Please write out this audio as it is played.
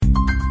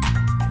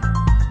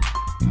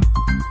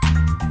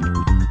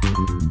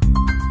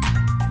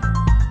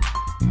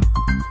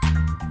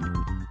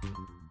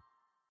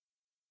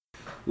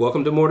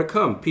Welcome to More to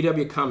Come,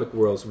 PW Comic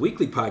World's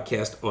weekly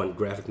podcast on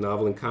graphic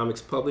novel and comics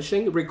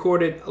publishing,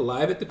 recorded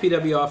live at the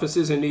PW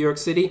offices in New York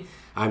City.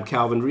 I'm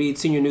Calvin Reed,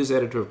 Senior News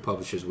Editor of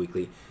Publishers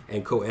Weekly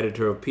and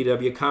co-editor of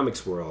PW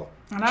Comics World.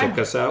 Check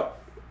us out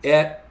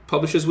at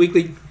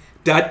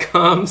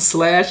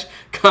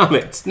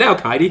publishersweekly.com/comics. Now,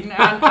 Heidi.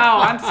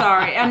 I'm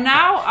sorry. And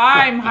now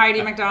I'm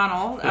Heidi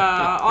McDonald,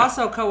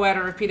 also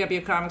co-editor of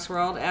PW Comics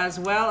World, as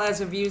well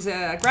as a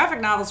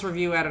graphic novels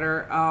review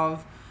editor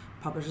of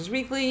Publishers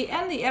Weekly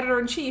and the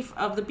editor-in-chief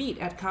of The Beat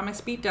at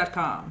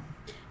comicsbeat.com.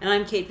 And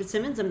I'm Kate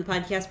Fitzsimmons. I'm the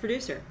podcast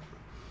producer.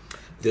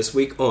 This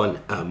week on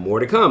More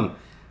to Come,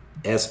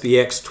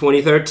 SPX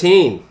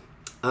 2013.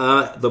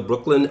 The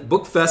Brooklyn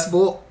Book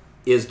Festival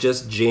is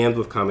just jammed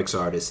with comics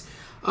artists.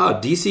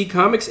 DC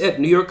Comics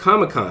at New York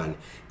Comic Con.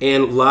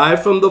 And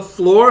live from the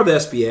floor of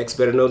SPX,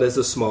 better known as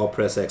the Small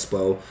Press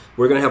Expo,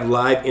 we're going to have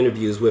live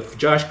interviews with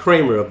Josh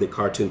Kramer of the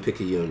Cartoon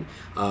Picayune,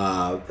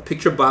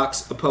 Picture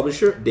Box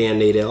publisher Dan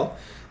Nadel,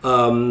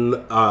 and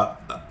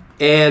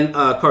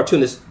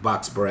cartoonist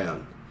Box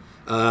Brown.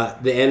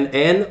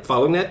 And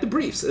following that, the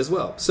briefs as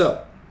well.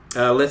 So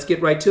let's get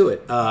right to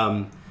it.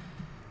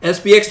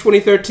 SPX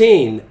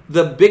 2013,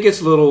 the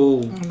biggest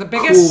small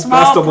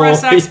festival.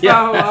 Press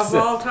Expo Yes.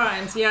 of all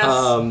times. Yes.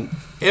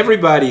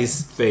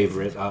 Everybody's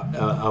favorite,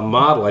 a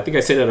model. I think I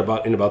said that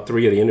in about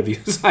 3 of the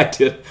interviews I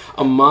did.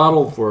 A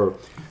model for,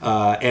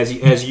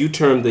 as you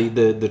term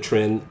the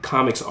trend,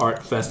 comics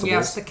art festivals.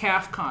 Yes, the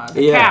CAF con,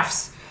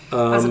 CAFs.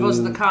 As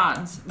opposed to the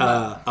cons.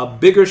 A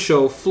bigger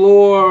show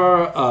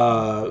floor,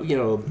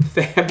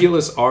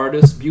 fabulous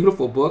artists,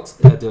 beautiful books.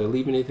 Did I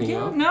leave anything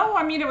out? No,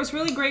 I mean, it was a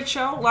really great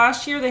show.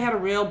 Last year they had a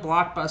real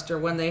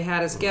blockbuster when they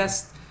had as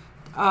guests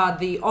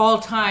the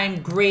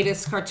all-time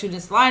greatest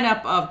cartoonist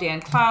lineup of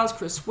Dan Clowes,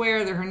 Chris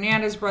Ware, the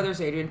Hernandez brothers,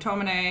 Adrian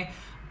Tomine,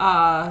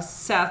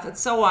 Seth, and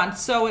so on.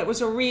 So it was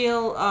a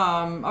real...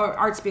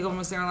 Art Spiegelman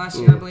was there last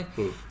year, I believe.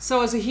 So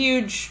it was a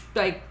huge,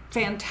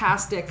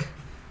 fantastic...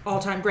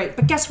 all-time great.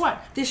 But guess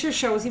what? This year's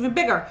show was even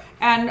bigger.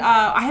 And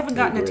I haven't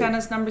gotten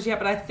attendance numbers yet,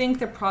 but I think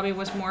there probably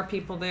was more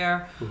people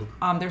there.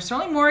 There's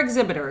certainly more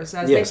exhibitors,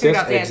 as they figured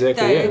out.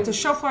 The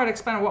show floor had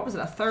expanded, what was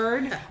it, a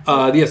third?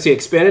 Yes, it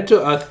expanded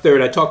to a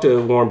third. I talked to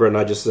Warren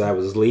Burnett just as I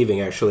was leaving,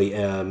 actually.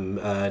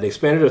 They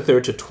expanded a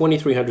third to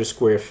 2,300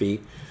 square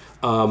feet.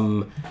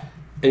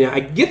 And I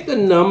get the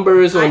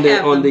numbers on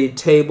the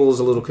tables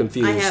a little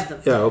confused. I have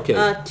them. Yeah,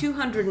 okay.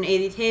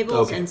 280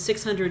 tables and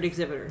 600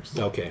 exhibitors.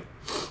 Okay.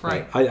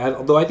 Right.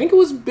 Although I think it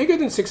was bigger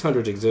than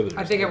 600 exhibitors.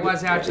 I think it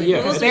was actually.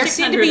 Yeah. Because there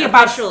seemed to be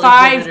about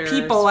 5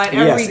 people at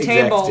every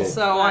table. Exactly.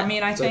 So I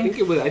mean, I think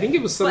it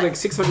was something like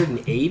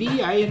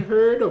 680. I had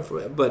heard of,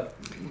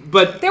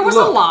 but there was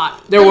a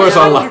lot. There was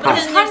a lot. But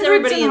then there's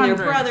everybody and their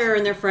brother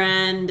and their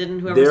friend and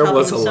whoever's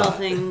helping them sell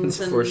things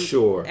and for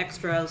sure.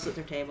 Extras at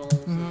their tables.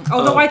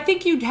 Although I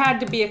think you'd had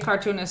to be a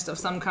cartoonist of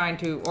some kind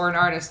or an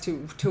artist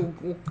to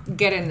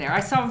get in there. I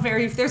saw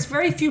there's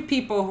very few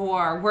people who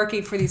are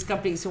working for these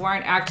companies who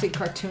aren't actually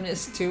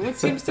cartoonists too. It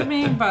seems to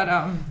me, but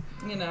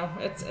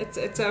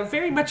it's a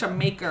very much a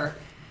maker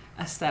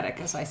aesthetic,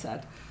 as I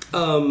said.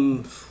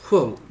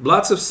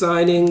 Lots of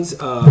signings.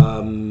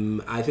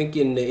 I think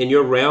in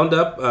your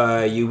roundup,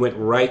 you went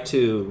right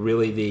to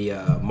really the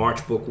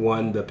March Book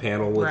One, the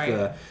panel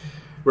with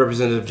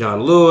Representative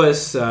John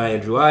Lewis,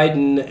 Andrew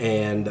Aydin,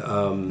 and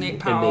Nate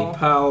Powell.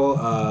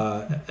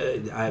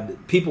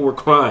 People were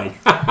crying.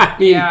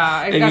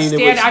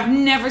 I've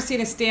never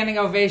seen a standing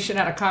ovation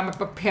at a comic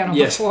book panel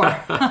before.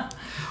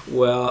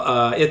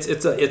 Well,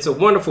 it's a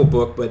wonderful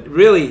book, but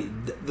really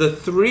the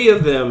 3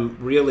 of them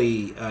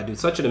really do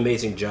such an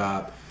amazing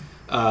job.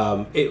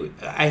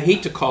 I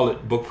hate to call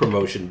it book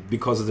promotion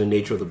because of the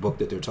nature of the book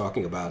that they're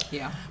talking about.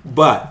 Yeah.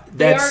 But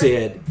that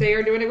said, they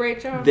are doing a great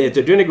job. They're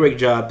doing a great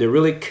job. They're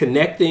really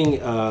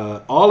connecting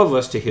all of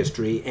us to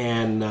history.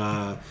 And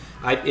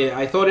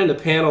I thought in the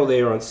panel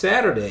there on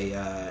Saturday,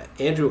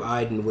 Andrew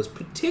Aydin was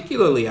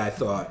particularly, I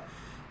thought,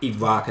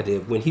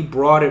 evocative when he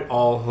brought it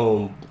all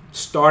home,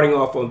 starting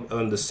off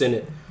on the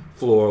Senate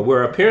floor,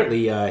 where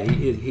apparently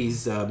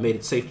he's made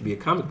it safe to be a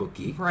comic book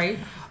geek. Right.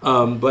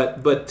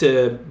 But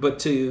to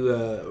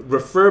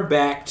refer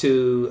back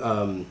to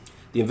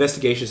the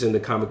investigations in the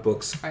comic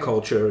books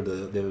culture,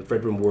 the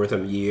Frederick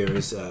Wortham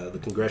years, the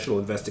congressional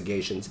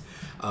investigations,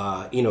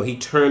 he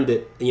termed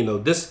it.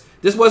 This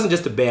wasn't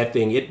just a bad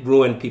thing; it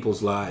ruined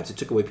people's lives. It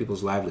took away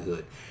people's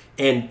livelihood,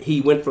 and he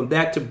went from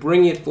that to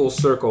bring it full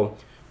circle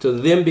to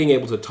them being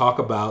able to talk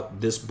about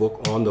this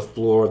book on the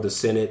floor of the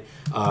Senate,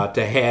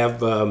 to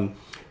have a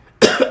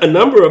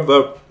number of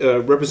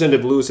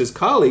Representative Lewis's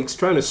colleagues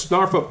trying to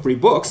snarf up free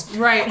books.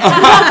 Right.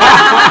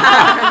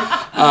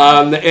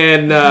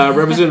 And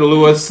Representative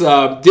Lewis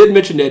did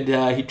mention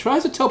that he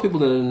tries to tell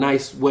people in a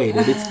nice way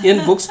that it's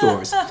in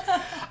bookstores.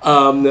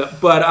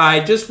 But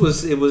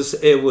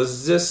it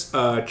was just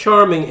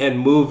charming and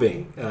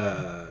moving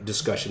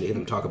discussion to hear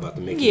them talk about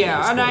the making. Yeah,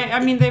 of and I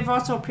mean they've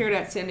also appeared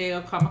at San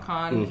Diego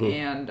Comic-Con, Mm-hmm.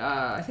 and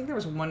I think there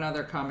was one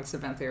other comics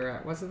event they were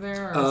at. Wasn't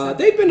there?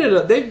 They've been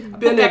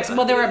at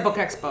well, they were at Book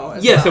Expo.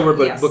 Yes, well.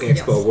 they were at Book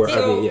Expo. Where,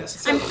 So, I mean,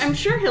 yes. I'm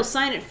sure he'll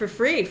sign it for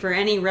free for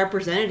any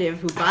representative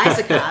who buys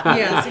a copy.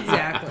 Yes,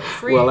 exactly.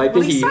 Free. Well, I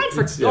think he signed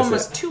for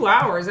almost 2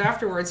 hours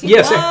afterwards. He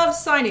loves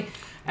signing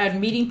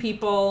and meeting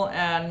people,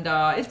 and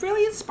it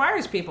really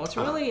inspires people. It's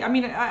really, I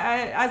mean,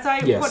 as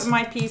I put in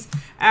my piece,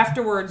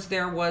 afterwards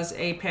there was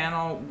a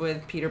panel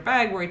with Peter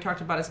Bagg where he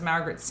talked about his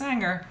Margaret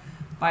Sanger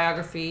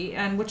biography,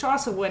 and which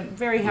also went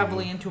very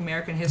heavily into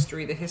American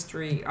history, the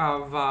history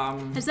of...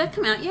 Has that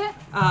come out yet?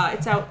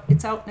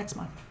 It's out next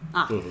month.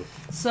 Mm-hmm.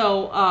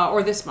 So,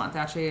 or this month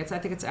actually. I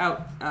think it's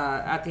out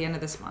at the end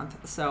of this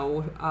month.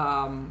 So,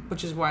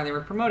 which is why they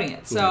were promoting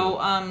it. So,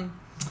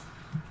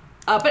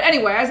 but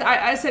anyway, as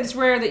I said, it's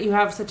rare that you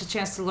have such a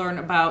chance to learn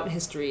about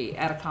history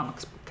at a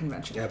comics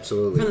convention.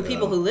 Absolutely. From the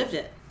people who lived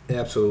it.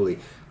 Absolutely.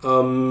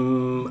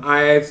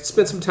 I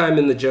spent some time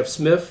in the Jeff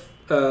Smith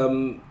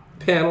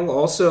panel.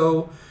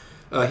 Also,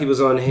 he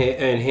was on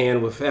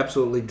hand with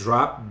absolutely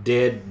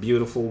drop-dead,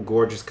 beautiful,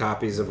 gorgeous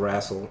copies of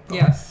Rassel.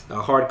 Yes.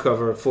 A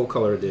hardcover,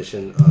 full-color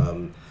edition.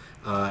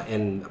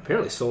 And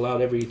apparently sold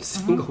out every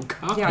single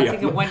copy. Yeah, I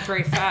think it went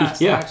very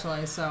fast,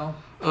 actually. So.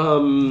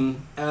 And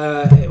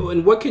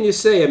what can you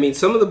say? I mean,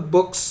 some of the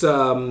books,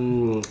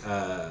 Farrell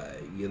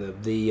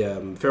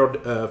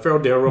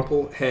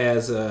Dalrymple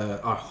has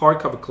a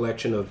hardcover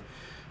collection of.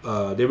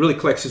 They really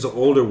collects his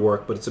older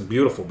work, but it's a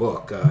beautiful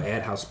book.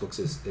 Ad House Books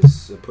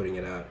is putting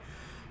it out.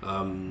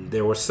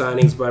 There were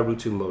signings by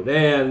Rutu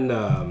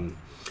Modan,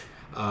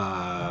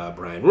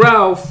 Brian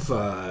Ralph.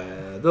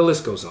 The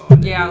list goes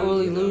on. Yeah,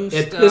 Uli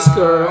Lust.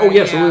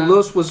 Uli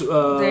Lust was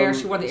there.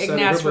 She won the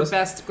Ignatz for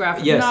Best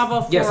Graphic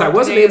Novel. Yes, I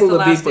wasn't able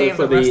to be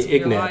for the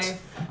Ignatz.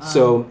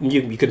 So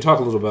you can talk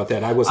a little about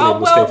that. I wasn't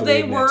able to stay for the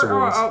Ignatz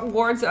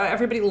awards.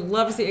 Everybody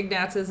loves the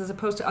Ignatzes as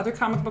opposed to other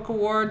comic book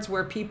awards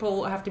where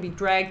people have to be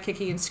dragged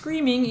kicking and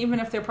screaming even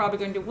if they're probably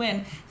going to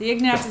win. The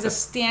Ignatz is a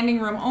standing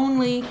room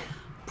only,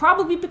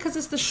 probably because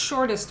it's the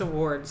shortest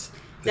awards.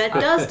 That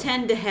does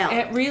tend to help.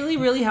 It really,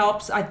 really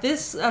helps.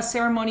 This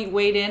ceremony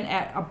weighed in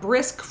at a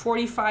brisk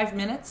 45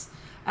 minutes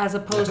as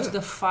opposed to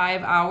the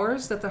 5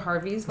 hours that the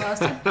Harveys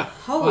lasted.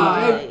 Holy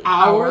 5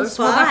 hours?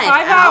 Well, the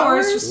 5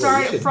 hours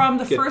started from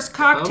the first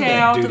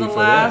cocktail to the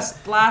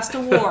last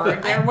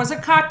award. There was a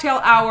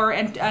cocktail hour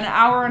and an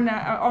hour and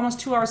almost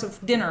 2 hours of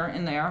dinner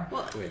in there.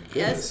 Well,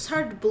 it's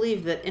hard to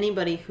believe that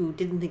anybody who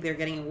didn't think they were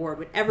getting an award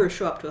would ever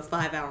show up to a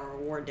 5-hour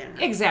award dinner.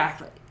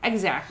 Exactly.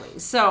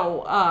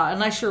 So,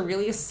 unless you're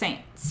really a saint.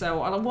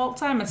 So, Walt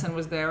Simonson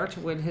was there to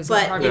win his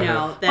Harvey.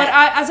 But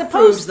as opposed,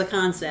 proves the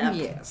concept.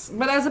 Yes.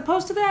 But as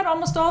opposed to that,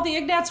 almost all the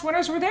Ignatz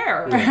winners were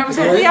there.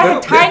 So we have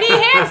a tiny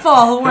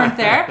handful who weren't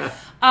there.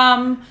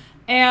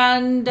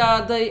 And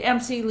the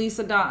MC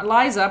Liza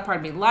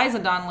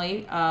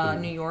Donnelly,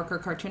 New Yorker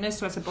cartoonist,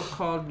 who has a book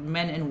called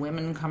Men and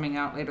Women coming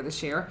out later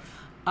this year.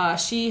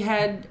 She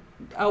had,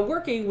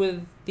 working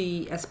with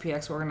the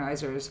SPX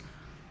organizers,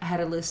 had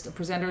a list of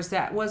presenters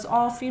that was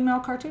all female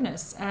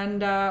cartoonists,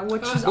 and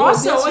which is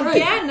also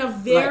again a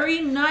very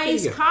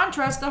nice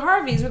contrast to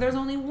Harvey's, where there's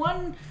only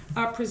one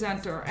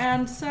presenter,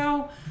 and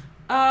so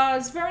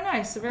it's very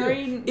nice.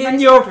 Very nice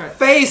in your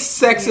face,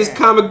 sexist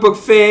comic book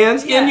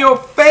fans. In your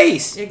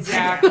face.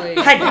 Exactly.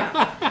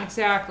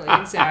 Exactly.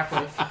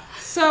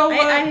 So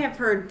I have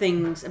heard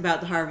things about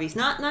the Harveys,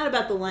 not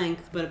about the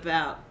length, but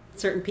about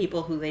certain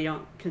people who they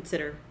don't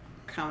consider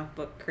comic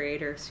book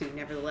creators who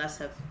nevertheless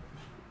have,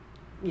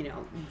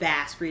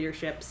 vast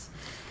readerships.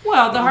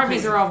 Well, the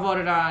Harveys are all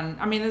voted on.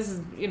 I mean, this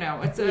is,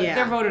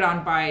 they're voted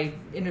on by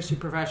industry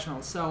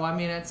professionals. So, I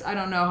mean, I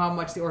don't know how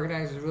much the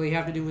organizers really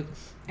have to do with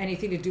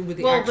anything to do with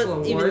the actual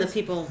awards. Even the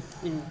people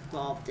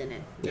involved in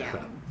it. Yeah.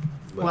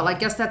 Well, I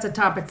guess that's a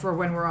topic for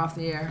when we're off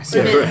the air.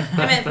 So. I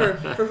meant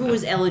for who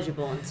was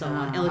eligible and so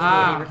on,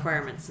 eligibility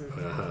requirements. And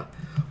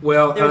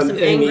Well, there were some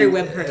angry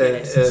web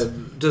cartoonists.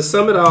 To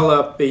sum it all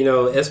up,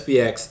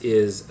 SPX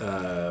is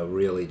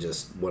really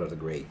just one of the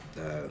great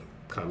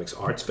comics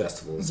arts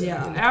festivals.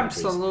 Yeah, in the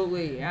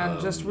absolutely, and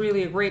just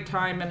really a great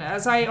time. And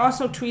as I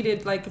also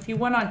tweeted, like if you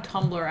went on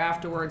Tumblr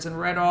afterwards and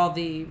read all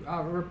the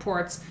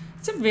reports,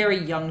 it's a very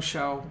young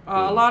show.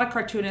 A lot of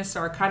cartoonists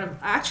are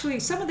actually,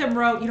 some of them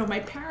wrote,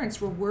 my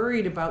parents were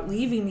worried about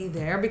leaving me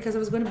there because I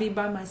was going to be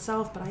by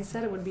myself, but I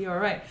said it would be all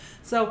right.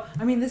 So,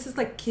 I mean, this is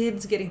like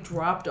kids getting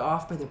dropped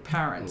off by their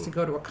parents to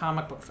go to a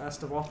comic book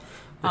festival.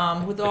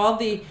 With all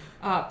the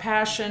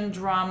passion,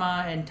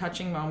 drama, and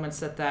touching moments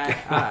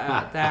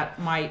that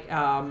might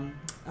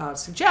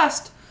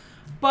suggest,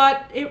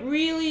 but it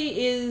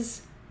really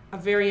is a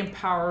very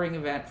empowering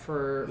event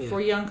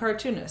for young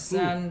cartoonists,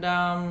 and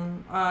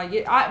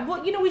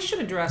we should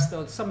address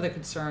some of the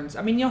concerns.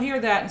 I mean, you'll hear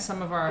that in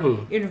some of our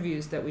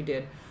interviews that we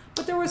did.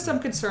 But there were some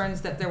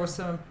concerns that there was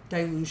some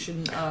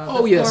dilution.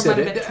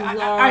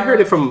 I heard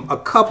it from a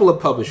couple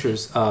of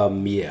publishers.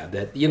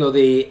 That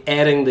they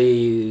adding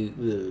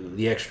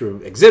the extra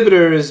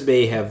exhibitors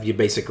may have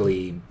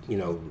basically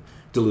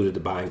diluted the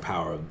buying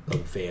power of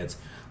fans.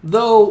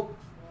 Though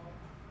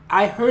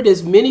I heard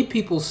as many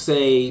people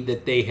say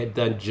that they had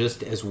done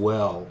just as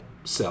well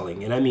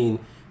selling, and I mean,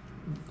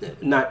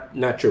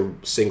 not your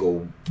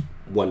single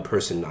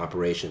one-person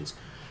operations,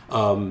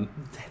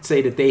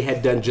 say that they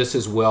had done just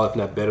as well, if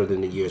not better,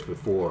 than the years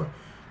before,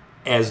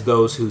 as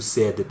those who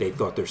said that they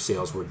thought their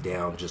sales were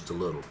down just a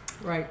little.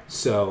 Right.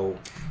 So,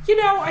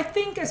 I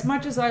think as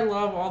much as I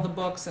love all the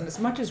books, and as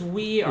much as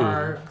we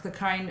are the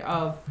kind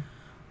of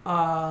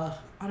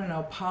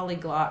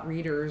polyglot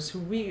readers who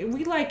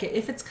we like it.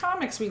 If it's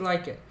comics, we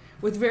like it,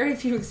 with very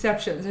few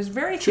exceptions. There's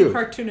very few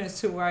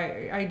cartoonists who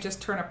I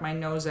just turn up my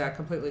nose at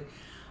completely.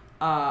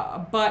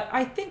 But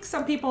I think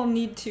some people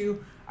need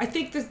to. I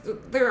think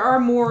there are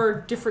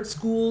more different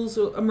schools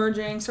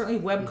emerging. Certainly,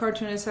 web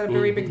cartoonists have a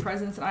very big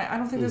presence, and I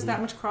don't think there's that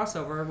much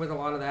crossover with a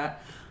lot of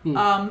that.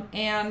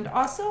 And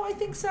also, I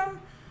think some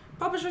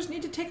publishers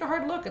need to take a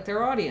hard look at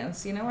their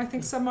audience. I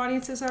think some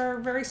audiences are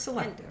very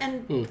selective.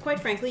 And quite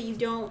frankly, you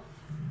don't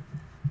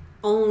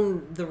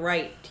own the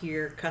right to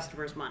your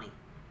customers' money.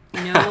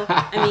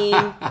 I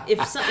mean,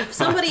 if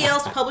somebody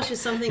else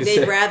publishes something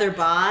they'd rather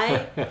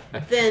buy,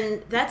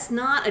 then that's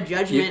not a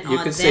judgment on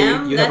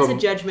them. That's a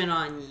judgment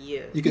on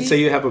you. You could say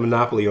you have a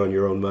monopoly on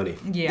your own money.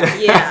 Yeah,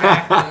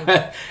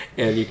 exactly.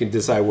 And you can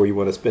decide where you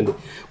want to spend it.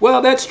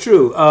 Well, that's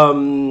true.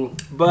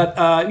 But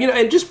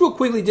and just real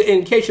quickly,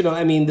 in case you know,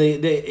 I mean,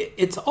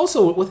 it's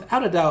also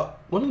without a doubt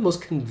one of the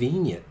most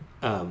convenient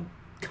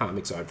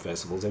comics art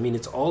festivals. I mean,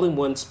 it's all in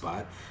one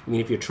spot. I mean,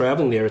 if you're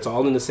traveling there, it's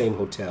all in the same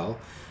hotel.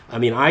 I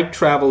mean, I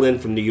travel in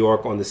from New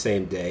York on the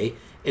same day.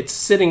 It's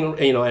sitting,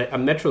 a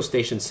metro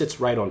station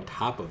sits right on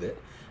top of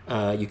it.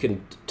 You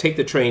can take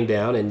the train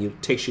down and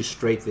it takes you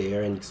straight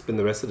there, and you spend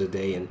the rest of the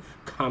day in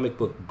comic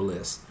book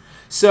bliss.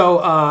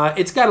 So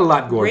it's got a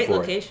lot going for it. Great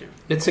location.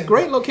 It's a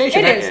great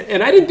location. It is.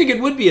 And I didn't think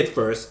it would be at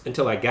first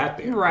until I got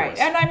there. Right.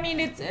 And I mean,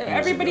 it's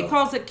everybody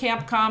calls it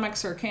Camp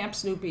Comics or Camp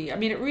Snoopy. I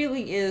mean, it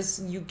really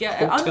is. You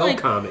get Hotel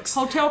Comics.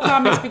 Hotel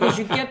Comics, because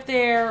you get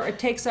there, it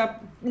takes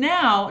up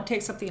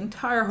the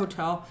entire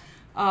hotel.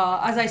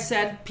 As I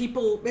said,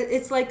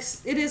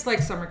 it is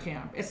like summer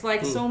camp. It's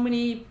like so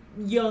many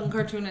young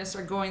cartoonists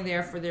are going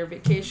there for their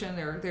vacation.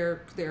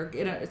 They're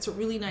it's a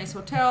really nice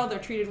hotel. They're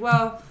treated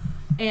well,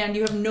 and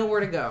you have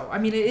nowhere to go. I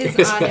mean, it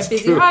is on a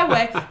busy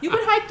highway. You can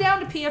hike down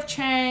to P.F.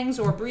 Chang's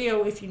or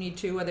Brio if you need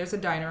to. There's a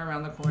diner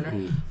around the corner.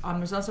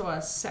 There's also a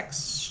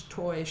sex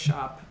toy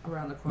shop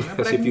around the corner.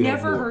 But I've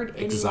never heard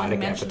anyone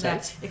mention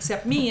that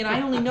except me, and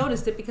I only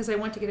noticed it because I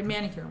went to get a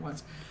manicure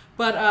once.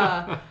 But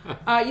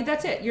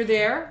that's it. You're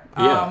there.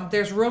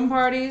 There's room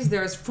parties.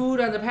 There's food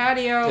on the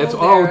patio.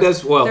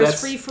 There's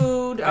free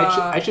food.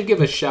 I should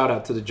give a shout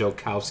out to the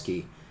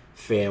Jolkowski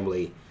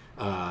family,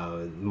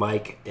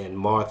 Mike and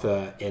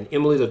Martha and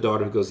Emily, the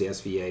daughter who goes to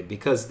SVA,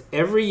 because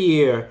every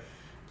year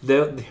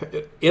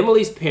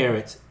Emily's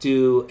parents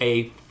do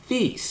a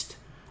feast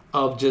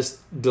of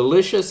just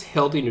delicious,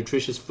 healthy,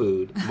 nutritious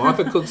food.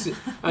 Martha cooks it.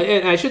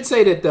 And I should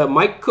say that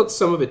Mike cooks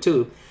some of it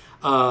too.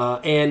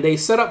 And they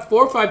set up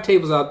 4 or 5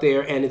 tables out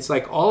there, and it's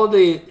like all of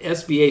the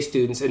SVA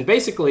students, and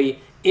basically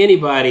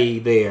anybody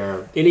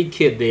there, any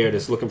kid there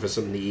that's looking for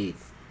something to eat,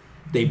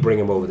 they bring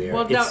them over there.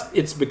 Well,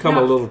 it's become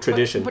a little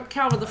tradition. But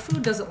Calvin, the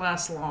food doesn't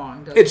last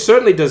long, does it? It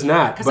certainly does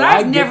not. Because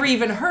I've never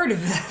even heard of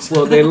this.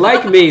 Well, they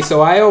like me,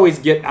 so I always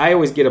get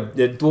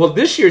a. Well,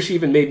 this year she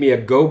even made me a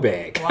go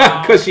bag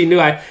because she knew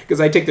because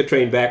I take the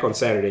train back on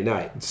Saturday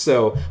night.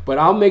 So, but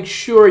I'll make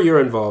sure you're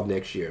involved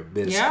next year,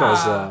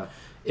 because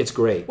it's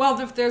great. Well,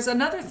 there's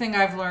another thing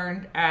I've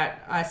learned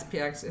at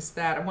SPX is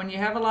that when you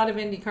have a lot of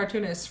indie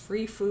cartoonists,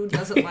 free food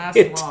doesn't last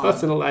long. It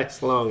doesn't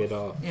last long at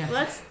all. Yeah.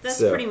 Well, that's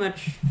pretty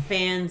much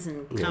fans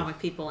and comic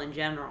people in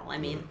general. I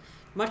mean,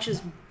 much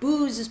as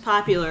booze is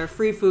popular,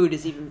 free food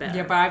is even better.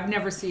 Yeah, but I've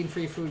never seen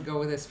free food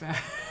go this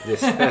fast.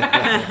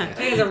 I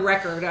think it's a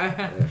record.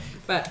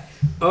 But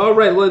all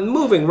right, well,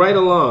 moving right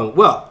along.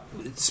 Well,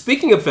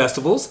 speaking of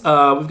festivals,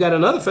 we've got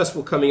another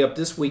festival coming up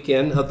this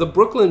weekend, the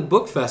Brooklyn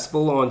Book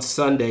Festival on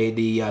Sunday,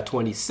 the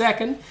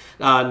 22nd.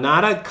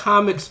 Not a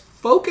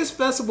comics-focused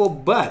festival,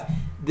 but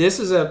this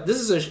is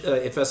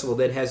a festival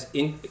that has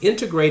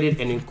integrated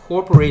and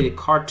incorporated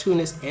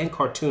cartoonists and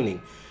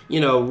cartooning.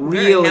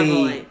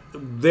 Really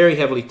very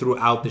heavily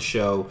throughout the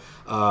show.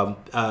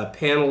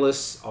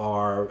 Panelists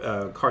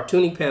are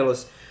cartooning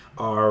panelists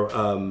are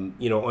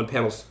on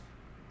panels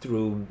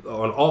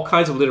on all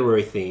kinds of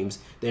literary themes.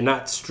 They're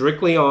not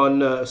strictly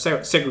on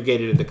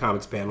segregated into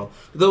comics panel,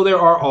 though there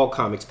are all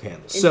comics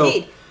panels.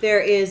 Indeed. There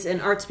is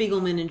an Art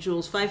Spiegelman and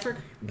Jules Pfeiffer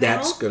panel.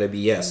 That's going to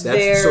be, that's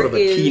sort of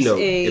a keynote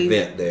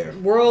event there.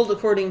 World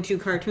According to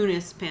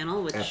Cartoonists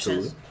panel, which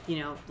Absolutely.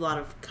 has a lot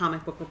of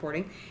comic book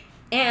reporting.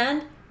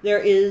 And there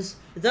is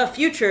The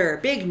Future,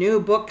 Big New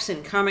Books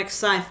in Comics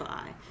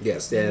Sci-Fi.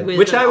 Yes,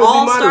 which I will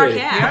be moderating.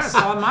 Yes,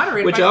 I'll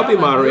moderate. Which I'll be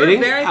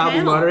moderating. I'll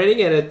be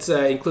moderating, and it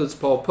includes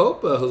Paul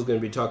Pope, who's going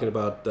to be talking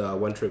about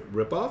One Trip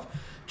Ripoff,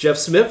 Jeff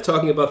Smith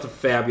talking about the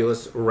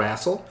fabulous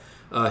Rassel,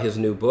 his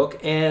new book,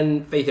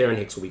 and Faith Erin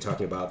Hicks will be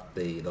talking about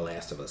The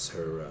Last of Us,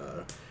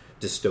 her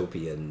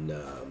dystopian,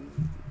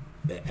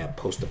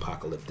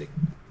 post-apocalyptic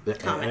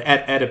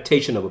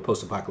adaptation of a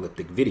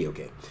post-apocalyptic video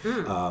game,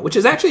 which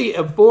is actually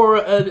for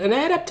an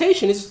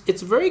adaptation.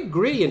 It's very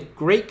gritty and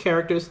great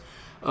characters,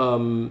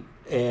 and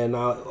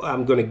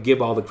I'm going to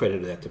give all the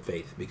credit of that to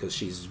Faith because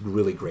she's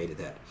really great at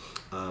that.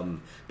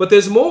 But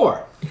there's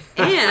more,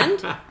 and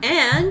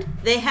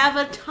they have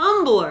a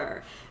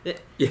Tumblr.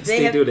 Yes,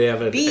 they do. They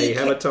have a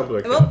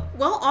Tumblr.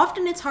 Well,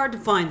 often it's hard to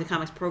find the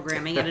comics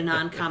programming at a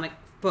non-comic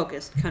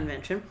focused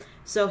convention.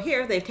 So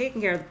here they've taken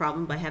care of the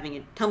problem by having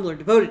a Tumblr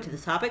devoted to the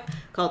topic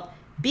called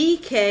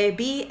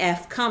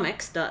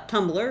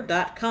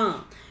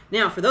bkbfcomics.tumblr.com.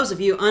 Now, for those of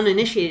you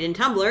uninitiated in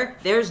Tumblr,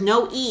 there's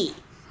no E.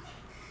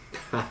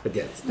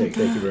 Yes, thank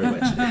you very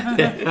much.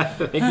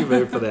 Thank you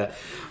very much for that.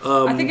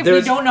 I think if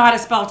you don't know how to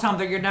spell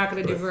Tumblr, you're not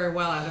going to do very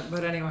well at it.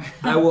 But anyway.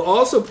 I will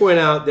also point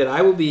out that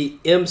I will be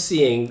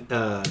emceeing,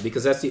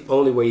 because that's the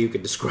only way you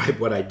could describe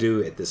what I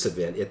do at this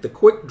event, at the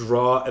Quick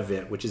Draw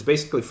event, which is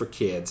basically for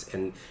kids.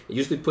 And it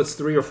usually puts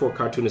 3 or 4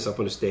 cartoonists up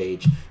on the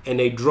stage, and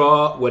they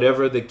draw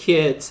whatever the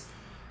kids,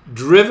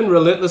 driven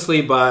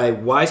relentlessly by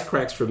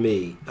wisecracks from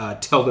me,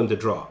 tell them to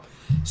draw.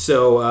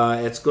 So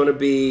it's going to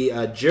be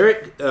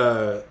Jarrett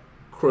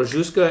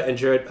Krojuska and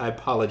Jared, I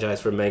apologize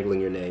for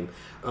mangling your name.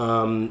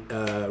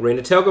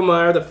 Raina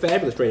Telgemeier, the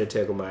fabulous Raina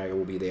Telgemeier,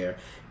 will be there.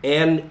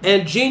 And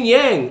Gene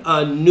Yang,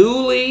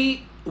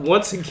 newly,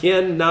 once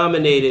again,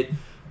 nominated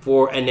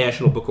for a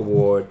National Book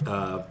Award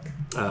for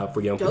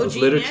Young People's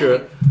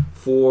Literature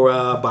for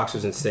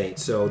Boxers and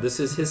Saints. So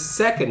this is his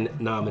second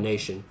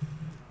nomination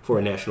for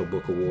a National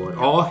Book Award.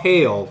 All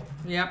hail.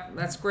 Yep,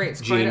 that's great.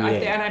 It's quite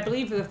and I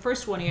believe the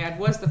first one he had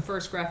was the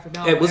first graphic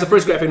novel. It was the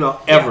first graphic novel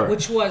ever. Yeah,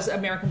 which was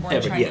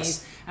American-born Chinese.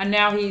 Yes. And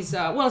now he's,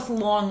 it's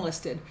long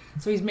listed.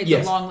 So he's made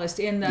the long list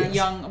in the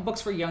young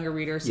books for younger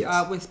readers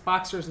with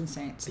Boxers and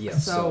Saints.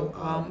 Yes.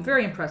 So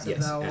very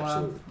impressive, though.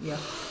 Absolutely.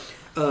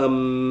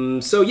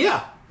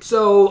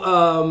 So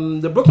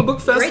the Brooklyn Book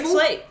Festival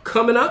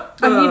coming up.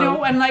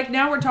 And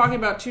now we're talking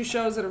about 2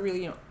 shows that are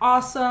really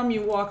awesome.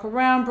 You walk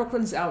around,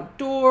 Brooklyn's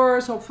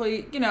outdoors.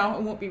 Hopefully, it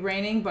won't be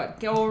raining,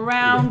 but go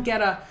around, get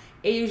a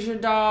Asia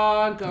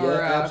Dog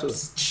or a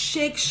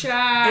Shake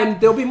Shack.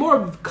 And there'll be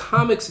more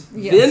comics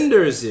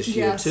vendors this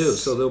year too.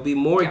 So there'll be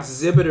more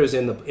exhibitors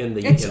in the.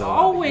 It's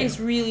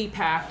always really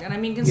packed, and I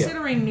mean,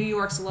 considering New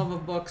York's love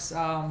of books,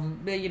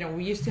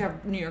 we used to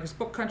have New York's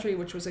Book Country,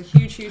 which was a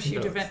huge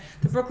event.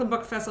 The Brooklyn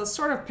Book Festival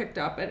sort of picked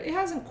up. It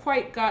hasn't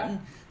quite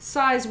gotten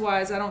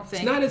size-wise, I don't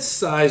think. It's not its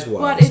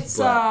size-wise,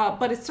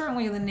 but it's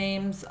certainly in the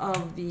names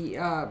of the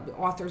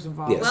authors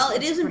involved. Yes. Well,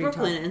 it is in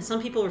Brooklyn, and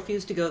some people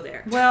refuse to go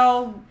there.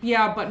 Well,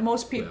 yeah, but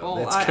most people.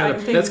 That's kind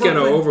of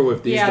over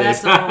with these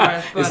days. That's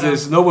over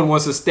with. No one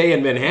wants to stay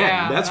in Manhattan.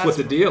 Yeah, that's what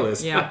the deal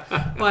is. Yeah,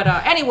 but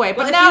anyway,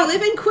 but now if you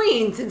live in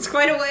Queens, it's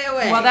quite a way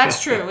away. Well,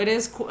 that's true. It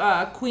is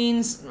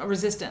Queens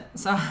resistant,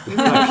 so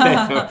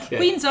okay.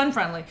 Queens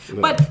unfriendly.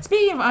 But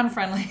speaking of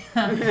unfriendly,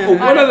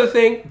 one other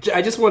thing,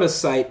 I just want to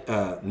cite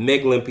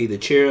Meg Limpy, the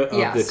chair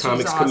of the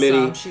Comics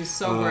Committee. She's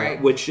so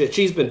great. Which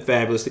she's been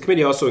fabulous. The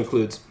committee also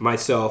includes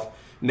myself,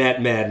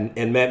 Matt Madden,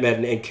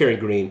 and Karen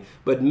Green.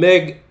 But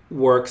Meg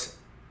works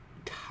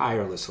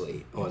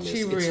tirelessly on this.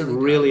 It's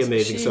really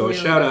amazing. So a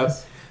shout out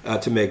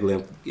to Meg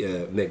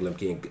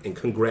Limpy, and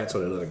congrats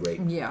on another great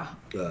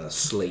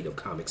slate of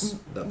comics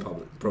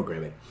public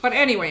programming. But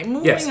anyway,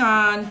 moving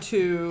on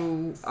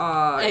to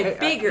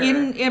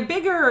a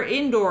bigger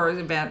indoors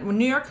event.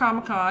 New York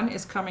Comic Con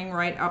is coming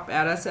right up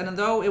at us, and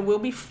although it will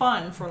be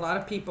fun for a lot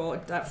of people,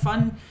 that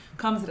fun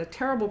comes at a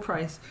terrible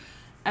price.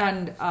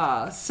 And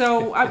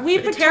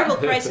we've been terrible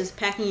price is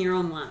packing your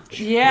own lunch.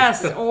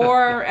 Yes,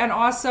 and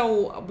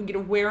also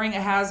wearing a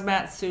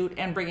hazmat suit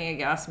and bringing a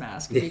gas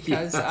mask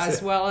because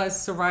as well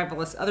as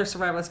other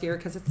survivalist gear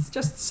because it's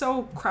just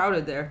so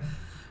crowded there.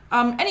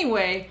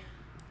 Anyway,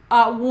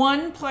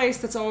 one place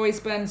that's always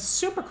been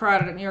super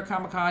crowded at New York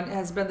Comic Con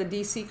has been the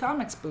DC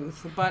Comics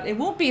booth, but it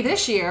won't be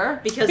this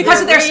year because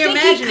of their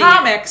stinky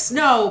comics.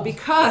 No,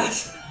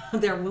 because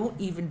there won't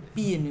even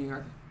be a New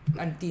York.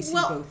 A DC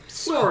booth.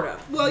 Sort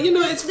of. Well,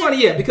 it's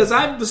funny, because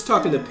I was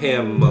talking to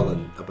Pam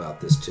Mullen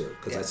about this too.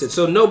 Because I said,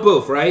 so no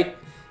booth, right?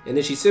 And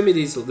then she sent me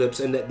these clips,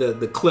 and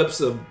the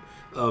clips of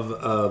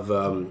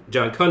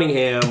John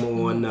Cunningham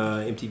on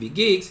MTV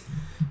Geeks,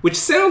 which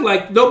sound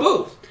like no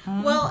booth.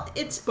 Well,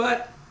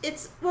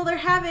 they're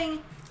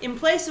having, in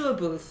place of a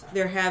booth,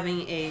 they're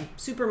having a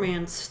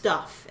Superman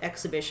stuff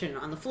exhibition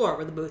on the floor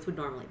where the booth would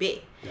normally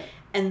be. Right.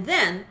 And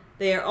then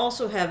they are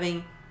also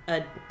having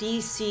a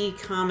DC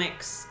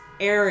Comics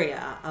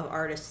area of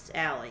Artists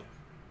Alley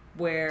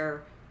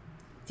where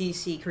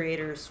DC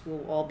creators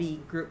will all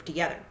be grouped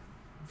together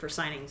for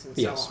signings and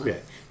so on.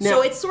 Right.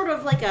 So it's sort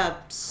of like a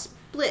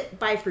split,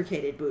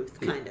 bifurcated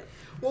booth, kind of.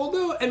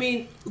 Although, I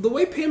mean, the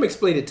way Pam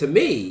explained it to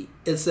me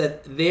is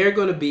that they're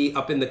going to be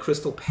up in the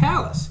Crystal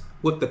Palace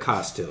with the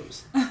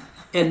costumes.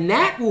 And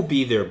that will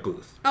be their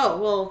booth. Oh,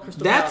 well,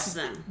 Crystal Palace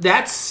then.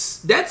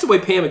 That's the way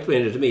Pam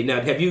explained it to me. Now,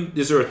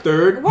 is there a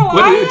third? Well,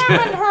 I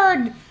haven't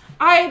heard...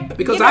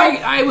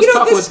 I was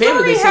talking with Pam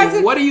and they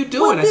said, what are you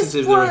doing? I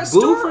said, is there a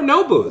booth or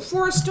no booth?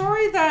 For a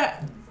story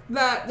that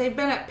that they've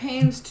been at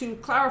pains to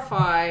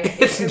clarify.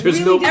 There's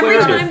no Every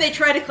pleasure. time they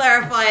try to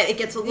clarify it, it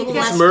gets a little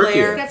less murkier.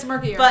 clear. It gets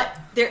murkier. But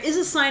there is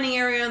a signing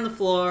area on the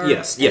floor.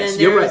 Yes, and yes, then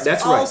you're right, there's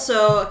that's right.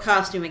 also a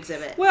costume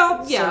exhibit.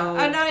 Well, yeah, So-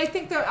 and I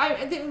think that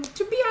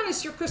to be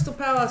honest, your Crystal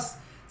Palace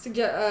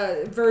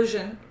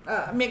version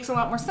makes a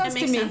lot more sense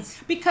to makes me sense.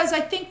 because I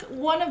think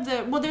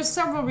there's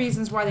several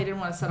reasons why they didn't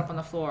want to set up on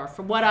the floor,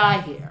 from what I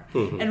hear,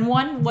 and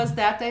one was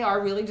that they are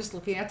really just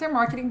looking at their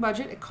marketing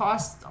budget. It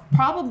costs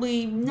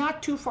probably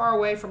not too far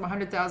away from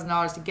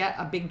 $100,000 to get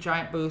a big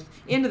giant booth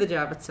into the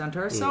Javits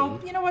Center. So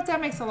you know what, that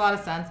makes a lot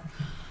of sense.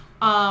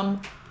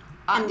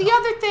 The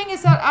other thing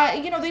is that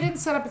they didn't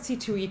set up at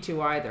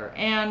C2E2 either,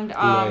 and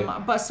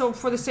Right. but so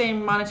for the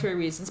same monetary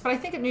reasons. But I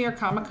think at New York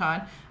Comic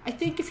Con, I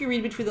think if you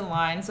read between the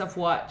lines of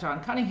what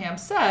John Cunningham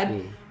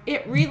said,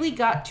 it really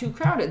got too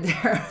crowded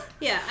there.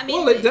 Yeah, I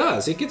mean, Well, it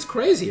does. It gets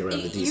crazy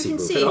around the DC you can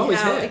booth. see It always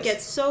how has. it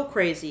gets so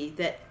crazy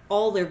that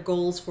all their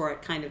goals for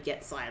it kind of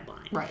get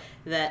sidelined. Right.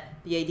 That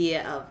the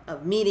idea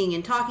of meeting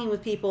and talking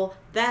with people,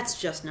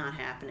 that's just not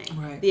happening.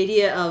 Right. The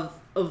idea of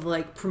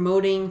like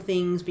promoting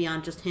things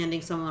beyond just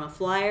handing someone a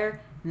flyer,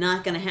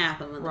 not going to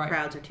happen when the Right.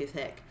 crowds are too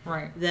thick.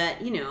 Right. That,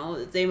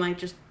 they might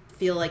just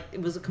feel like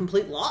it was a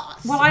complete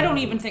loss. Well, I don't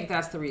even think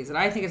that's the reason.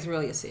 I think it's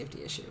really a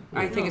safety issue.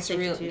 I think it's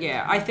safety real. too.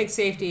 Yeah, I think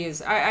safety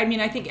is. I mean,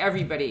 I think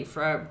everybody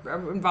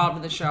involved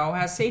in the show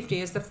has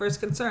safety as the first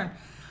concern.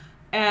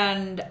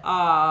 And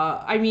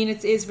I mean,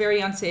 it is very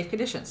unsafe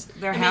conditions.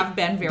 There have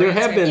been very There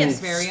have unsafe, been yes,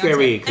 very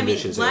scary unsafe.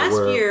 conditions I mean, that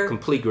were last year-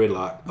 complete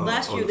gridlock.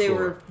 Last on year the they floor.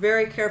 were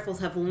very careful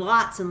to have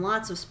lots and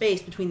lots of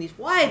space between these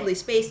widely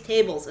spaced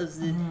tables as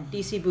the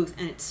DC booth,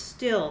 and it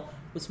still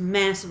was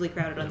massively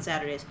crowded on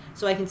Saturdays.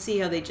 So I can see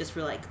how they just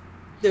were like,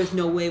 there's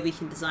no way we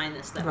can design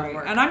this that would Right.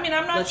 work. And I mean,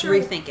 I'm not Let's sure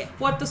rethink it.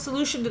 what the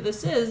solution to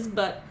this is,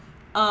 but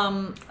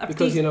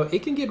Because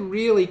it can get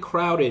really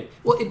crowded.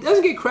 Well, it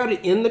doesn't get crowded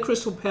in the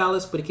Crystal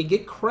Palace, but it can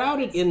get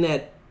crowded in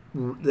that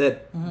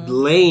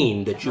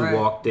lane that you Right.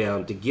 walk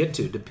down to get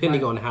to,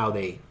 depending on how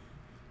they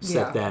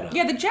set that up.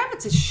 Yeah, the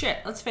Javits is shit.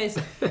 Let's face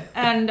it,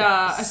 and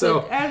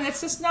and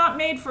it's just not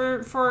made for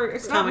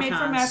it's not made for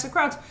Comic-Cons. massive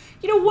crowds.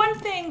 One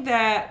thing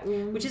that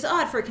Which is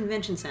odd for a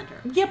convention center.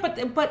 yeah, but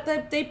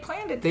they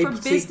planned it They- for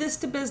see, business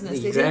to business. They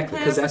didn't exactly,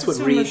 plan because it for that's what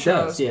consumer Reed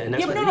shows. does. Yeah, and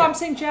that's but what- no, yeah. I'm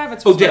saying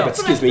Javits. Oh, was built. Javits,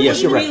 excuse me. Yes,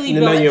 It you're right. really No,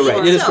 built you're it.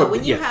 right. It is So for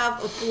when you yeah.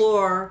 have a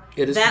floor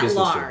It is for that business,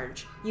 too.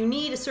 large, you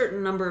need a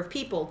certain number of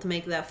people to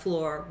make that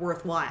floor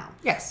worthwhile.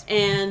 Yes.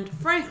 And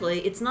frankly,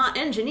 it's not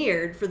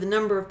engineered for the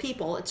number of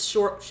people its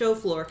short show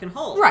floor can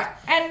hold. Right.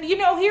 And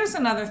here's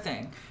another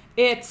thing.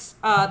 It's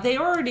they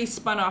already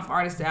spun off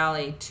Artist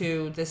Alley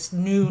to this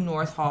new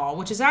North Hall,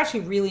 which is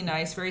actually really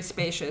nice, very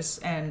spacious,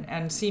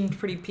 and seemed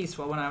pretty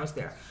peaceful when I was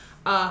there.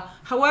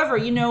 However,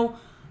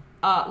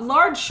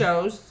 large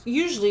shows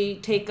usually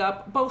take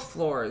up both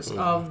floors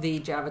of the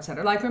Javits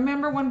Center. Like,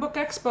 remember when Book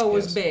Expo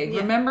was Yes. big? Yeah.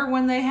 Remember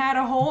when they had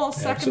a whole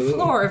second Absolutely.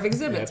 floor of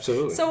exhibits?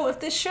 Absolutely. So if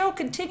this show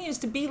continues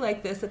to be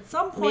like this, at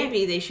some point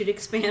Maybe they should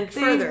expand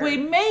further. we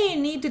may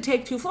need to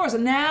take 2 floors,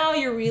 and now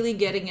you're really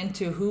getting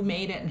into who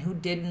made it and who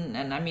didn't.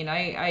 And I mean,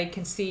 I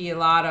can see a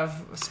lot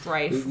of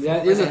strife.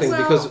 That over is the this. thing,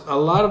 Well- because a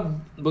lot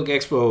of Book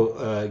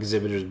Expo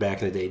exhibitors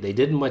back in the day, they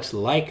didn't much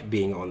like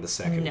being on the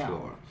second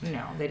floor.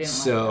 No, they didn't.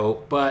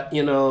 So, but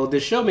the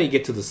show may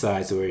get to the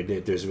size where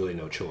there's really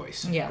no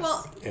choice. Yes.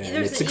 Well, And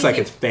there's it an looks like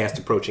easy- it's fast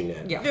approaching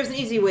that. Yeah. There's an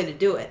easy way to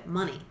do it.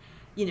 Money.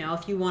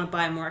 If you want to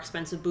buy a more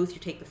expensive booth, you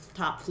take the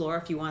top floor.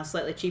 If you want a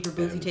slightly cheaper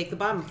booth, you take the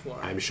bottom floor.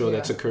 I'm sure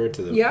that's occurred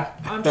to them. Yeah,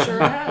 I'm sure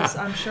it has.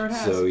 I'm sure it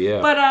has. So,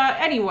 yeah. But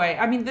anyway,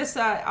 I mean, this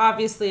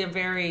obviously a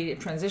very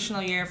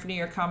transitional year for New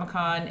York Comic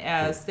Con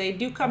as they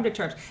do come to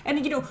terms.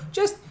 And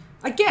just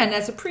again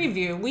as a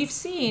preview, we've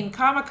seen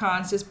Comic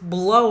Cons just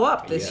blow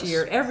up this Yes.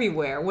 year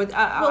everywhere. With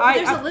Well,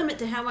 there's a limit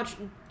to how much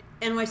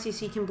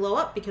NYCC can blow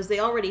up because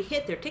they already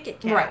hit their ticket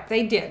cap. Right,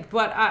 they did,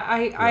 but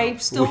I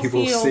still we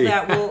will feel see.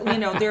 that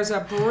there's a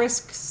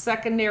brisk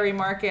secondary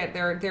market.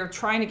 They're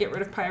trying to get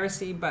rid of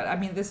piracy, but I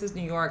mean this is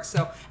New York,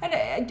 so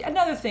and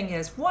another thing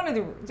is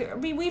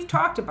we've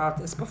talked about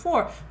this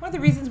before. One of the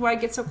reasons why it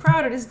gets so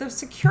crowded is the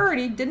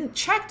security didn't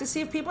check to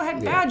see if people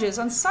had badges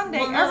on Sunday.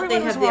 Well, now that Everyone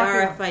they was have the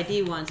walking.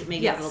 RFID ones, it makes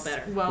it Yes. a little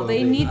better. Well, Well,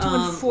 they they- need to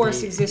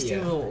enforce existing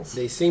Yeah. rules.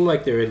 They seem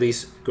like they're at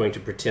least going to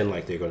pretend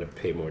like they're going to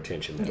pay more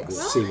attention. Yes. We'll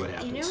Well, see what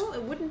happens.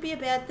 it wouldn't be a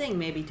bad thing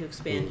maybe to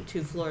expand to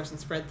 2 floors and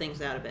spread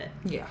things out a bit.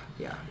 Yeah.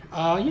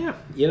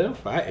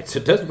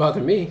 It doesn't bother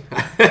me.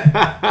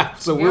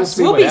 So we'll Yes,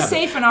 see we'll what be happens.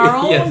 safe in our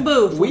own Yes,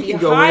 booth. We We'll can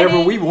be go wherever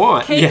hiding. we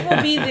want. Kate Yeah.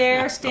 will be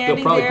there,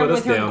 standing probably there put us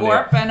with her down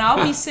gorp, and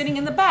I'll be sitting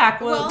in the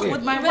back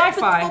with my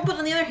Wi-Fi. But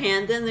on the other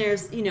hand, then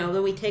there's,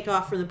 then we take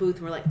off from the booth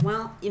and we're like,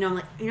 well, I'm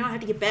like, I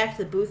have to get back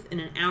to the booth in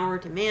an hour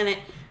to man it.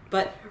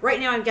 But right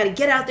now I've got to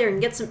get out there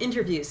and get some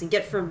interviews and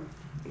get from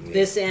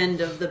this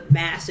end of the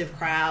massive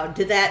crowd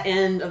to that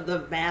end of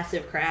the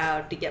massive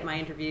crowd to get my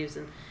interviews.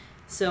 And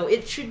So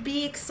it should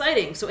be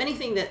exciting. So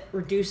anything that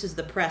reduces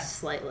the press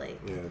slightly.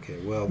 Yeah, okay.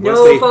 Well,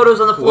 no photos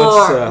on the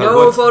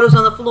floor. Photos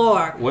on the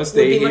floor. Once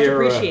they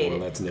hear, much appreciated. well,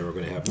 that's never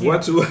going to happen. Yeah.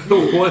 Once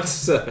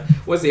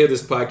they hear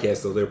this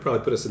podcast, though, they'll probably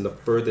put us in the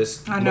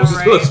furthest,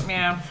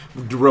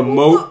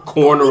 remote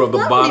corner of the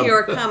bottom. New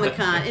York Comic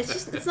Con.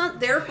 It's not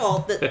their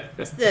fault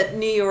that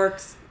New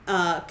York's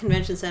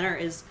convention center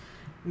is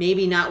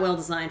maybe not well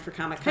designed for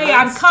Comic Con. Hey,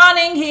 I'm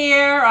conning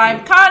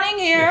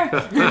here.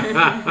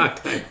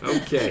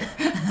 Okay.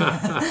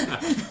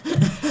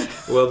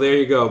 Well, there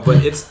you go.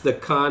 But it's the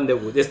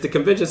it's the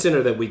convention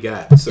center that we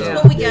got. So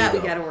that's what we got. We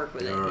got to work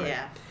with it. Right.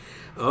 Yeah.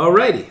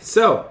 Alrighty.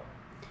 So.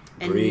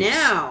 And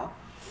now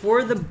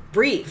for the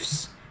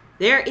briefs.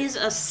 There is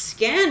a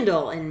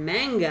scandal in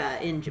manga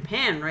in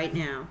Japan right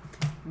now,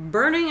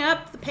 burning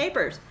up the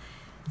papers.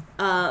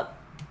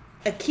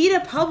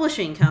 Akita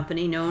Publishing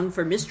Company, known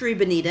for Mystery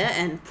Bonita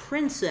and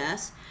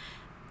Princess,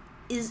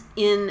 is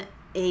in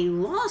a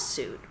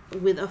lawsuit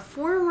with a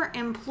former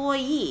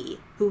employee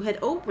who had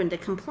opened a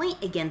complaint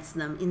against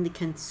them in the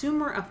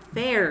Consumer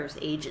Affairs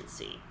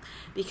Agency.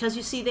 Because,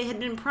 you see, they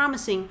had been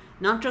promising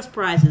not just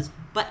prizes,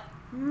 but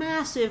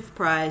massive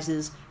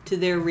prizes to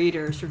their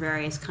readers for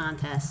various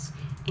contests.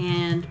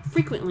 And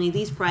frequently,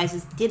 these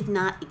prizes did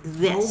not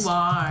exist. Oh,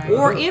 my.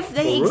 Or if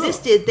they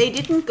existed, they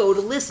didn't go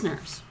to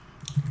listeners.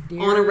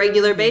 On a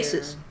regular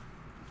basis.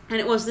 And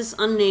it was this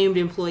unnamed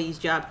employee's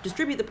job to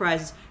distribute the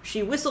prizes.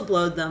 She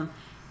whistleblowed them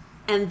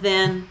and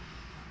then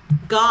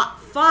got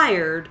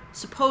fired,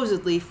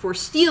 supposedly, for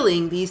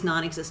stealing these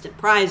non-existent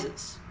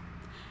prizes.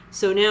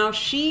 So now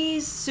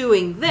she's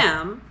suing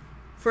them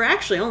for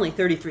actually only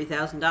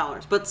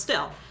 $33,000, but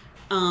still.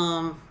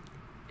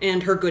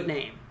 And her good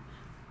name.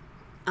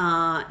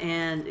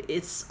 And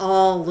it's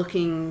all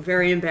looking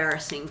very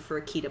embarrassing for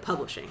Akita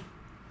Publishing.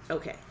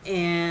 Okay,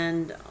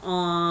 and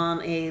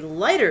on a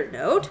lighter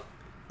note,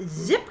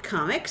 Zip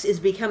Comics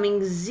is becoming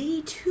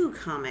Z2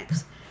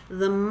 Comics.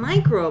 The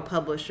micro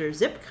publisher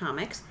Zip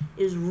Comics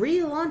is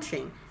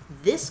relaunching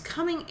this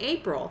coming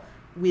April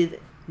with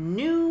a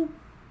new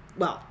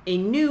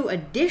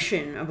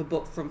edition of a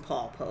book from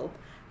Paul Pope.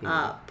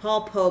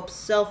 Paul Pope's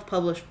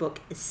self-published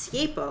book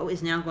Escapo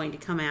is now going to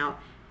come out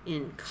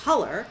in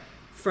color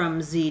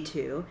from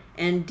Z2,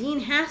 and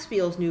Dean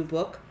Haspiel's new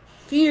book,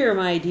 Fear,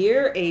 My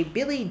Dear, a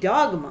Billy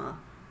Dogma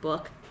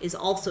book, is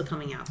also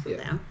coming out for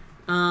them.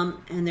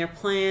 And their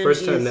plan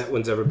First time that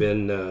one's ever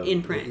been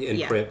in print.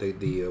 Print,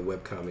 the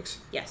webcomics.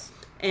 Yes.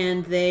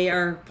 And they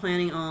are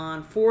planning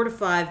on 4 to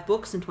 5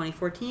 books in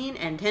 2014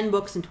 and 10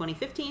 books in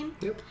 2015.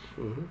 Yep.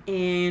 Mm-hmm.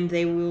 And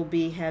they will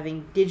be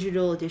having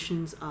digital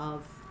editions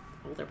of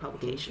all their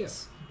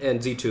publications. Yeah.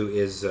 And Z2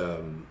 is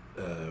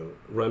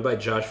run by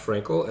Josh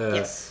Frankel.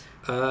 Yes.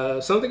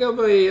 Something of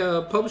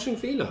a publishing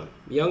phenom.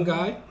 Young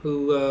guy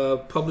who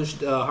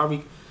published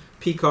Harvey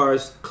P.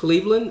 Carr's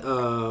Cleveland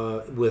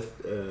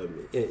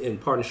in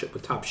partnership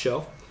with Top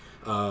Shelf.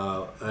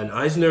 An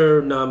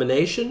Eisner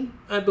nomination,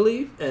 I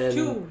believe. And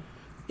 2.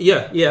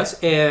 Yeah,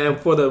 yes. And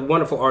for the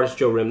wonderful artist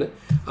Joe Remnant.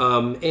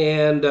 I'm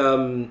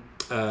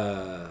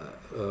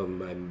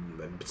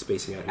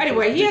spacing out here.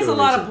 Anyway, he has a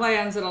lot of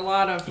plans and a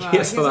lot of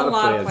plans.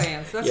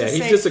 Let's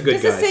he's just a good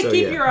guy. Just to say,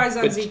 keep your eyes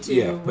on Z2.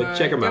 Yeah, but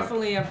check him out.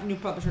 Definitely a new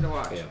publisher to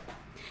watch. Yeah.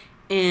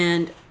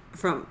 And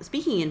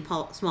speaking in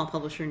small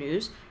publisher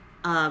news,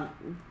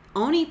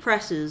 Oni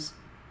Press's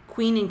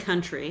Queen and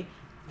Country,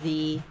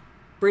 the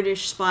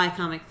British spy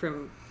comic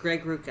from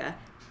Greg Rucka,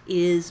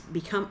 is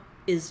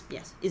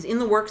in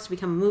the works to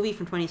become a movie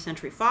from 20th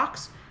Century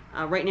Fox.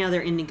 Right now,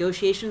 they're in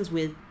negotiations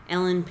with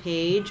Ellen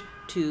Page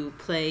to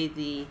play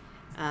the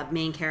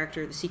main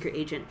character, the secret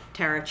agent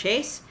Tara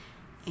Chase,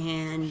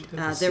 and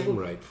there seem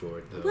right for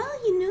it though. Well,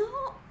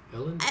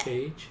 Ellen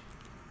Page.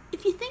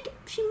 If you think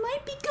she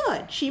might be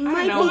good,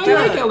 I like Ellen Page.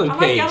 I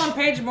like Ellen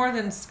Page more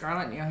than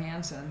Scarlett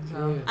Johansson.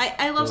 So. Yeah.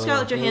 I love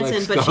Scarlett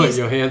Johansson, but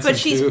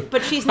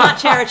she's not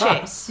Tara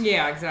Chase.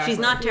 Yeah, exactly. She's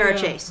not Tara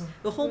Chase.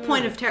 The whole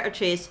point of Tara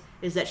Chase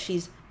is that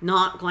she's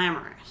not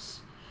glamorous.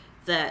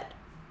 That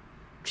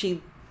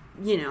she,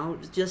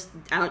 just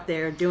out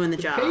there doing the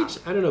job. Page,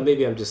 I don't know.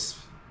 Maybe I'm just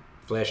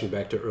flashing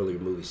back to earlier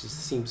movies. She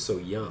seems so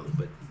young,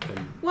 but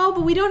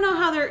but we don't know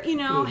how they're.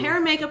 Hair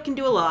and makeup can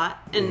do a lot,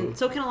 and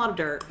so can a lot of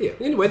dirt. Yeah.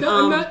 Anyway,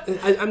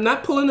 I'm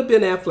not pulling a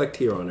Ben Affleck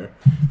here on her.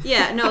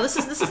 Yeah. No, this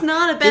is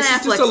not a Ben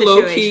Affleck situation. This is just a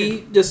low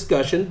key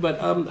discussion, but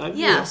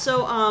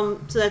So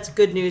that's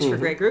good news for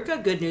Greg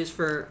Rucka. Good news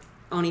for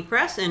Oni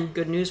Press, and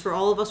good news for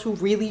all of us who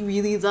really,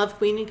 really love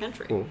Queen and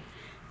Country.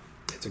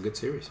 It's a good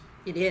series.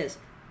 It is.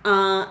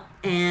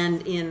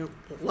 And in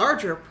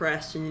larger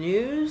press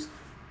news,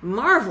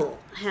 Marvel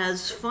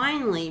has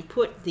finally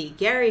put the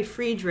Gary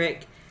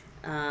Friedrich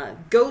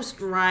Ghost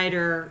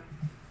Rider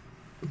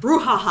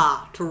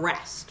brouhaha to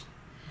rest.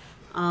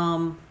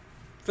 For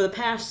the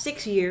past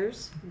 6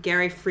 years,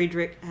 Gary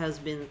Friedrich has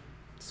been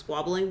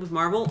squabbling with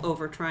Marvel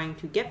over trying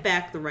to get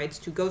back the rights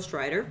to Ghost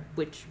Rider,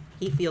 which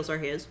he feels are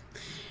his,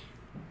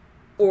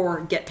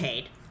 or get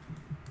paid.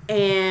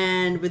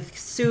 And with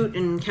suit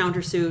and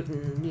countersuit,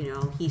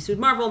 and he sued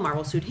Marvel,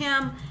 Marvel sued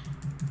him,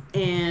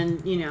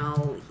 and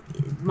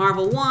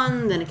Marvel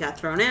won, then it got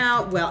thrown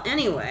out. Well,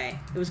 anyway,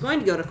 it was going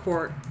to go to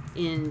court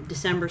in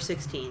December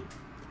 16th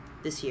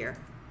this year.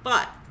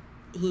 But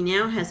he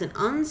now has an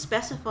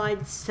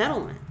unspecified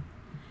settlement,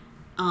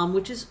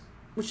 which is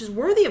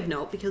worthy of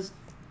note because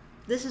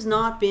this has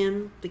not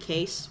been the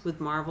case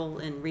with Marvel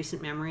in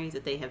recent memory,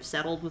 that they have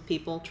settled with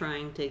people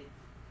trying to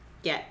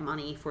get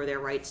money for their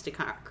rights to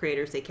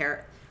characters they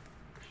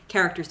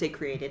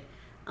created.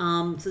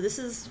 So this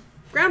is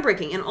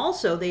groundbreaking. And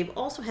also, they've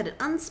also had an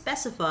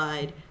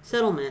unspecified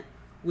settlement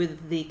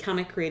with the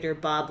comic creator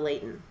Bob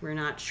Layton. We're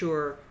not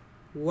sure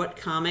what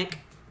comic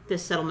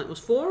this settlement was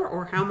for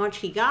or how much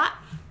he got,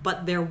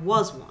 but there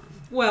was one.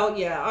 Well,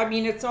 yeah, I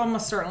mean, it's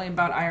almost certainly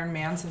about Iron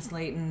Man, since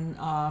Layton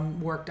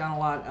worked on a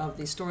lot of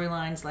the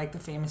storylines, like the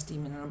famous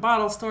Demon in a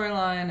Bottle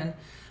storyline and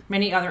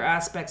many other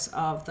aspects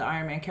of the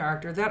Iron Man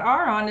character that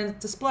are on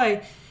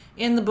display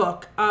in the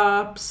book.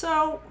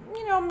 So,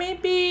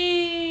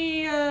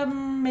 maybe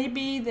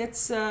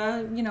that's,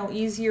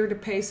 easier to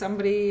pay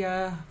somebody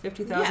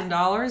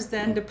 $50,000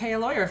 than to pay a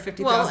lawyer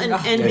 $50,000. Well,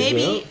 and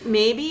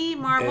maybe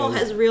Marvel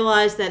has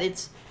realized that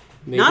it's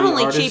not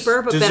only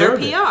cheaper but better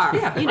PR.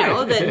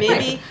 Yeah, that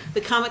maybe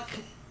the comic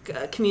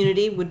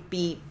community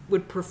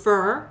would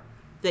prefer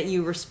that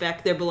you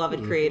respect their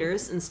beloved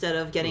creators instead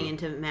of getting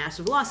into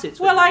massive lawsuits.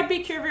 Well, I'd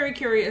be very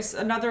curious.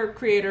 Another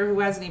creator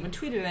who hasn't even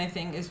tweeted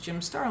anything is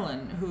Jim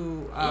Starlin,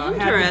 who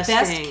had the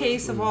best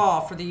case of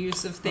all for the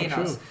use of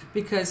Thanos,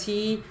 because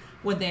he,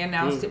 when they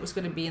announced it was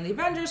going to be in the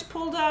Avengers,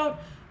 pulled out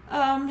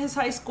his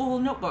high school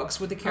notebooks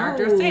with the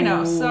character of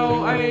Thanos.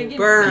 So it's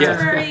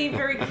very,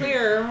 very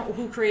clear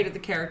who created the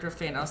character of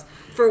Thanos.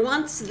 For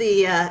once,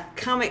 the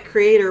comic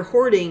creator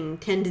hoarding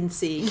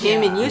tendency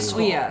came in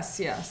useful. Yes.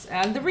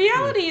 And the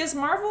reality is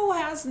Marvel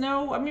has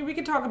no... I mean, we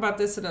could talk about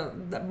this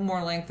at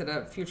more length at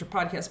a future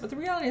podcast, but the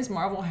reality is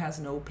Marvel has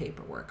no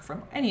paperwork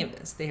from any of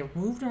this. They have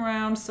moved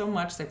around so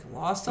much. They've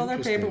lost all their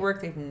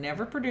paperwork. They've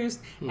never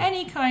produced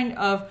any kind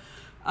of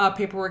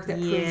paperwork that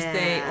proves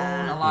they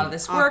own a lot of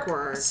this work.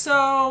 Awkward.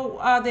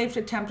 So they've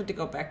attempted to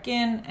go back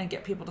in and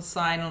get people to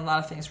sign a lot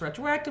of things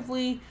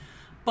retroactively.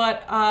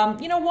 But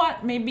you know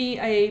what? Maybe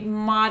a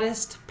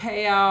modest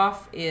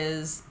payoff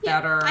is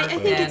better. I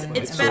think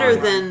it's better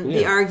than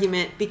the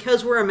argument,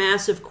 because we're a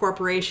massive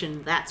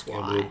corporation, that's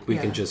why. And we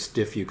can just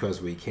stiff you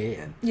because we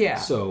can. Yeah.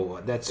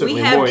 So that's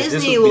certainly we have more. Disney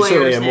this would be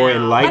certainly a lawyers more now.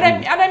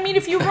 enlightened. And I mean,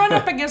 if you run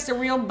up against a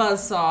real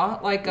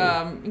buzzsaw like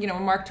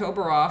Mark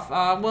Toberoff,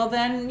 well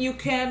then you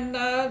can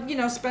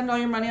spend all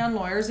your money on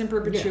lawyers in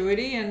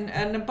perpetuity.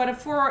 But if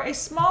for a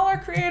smaller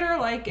creator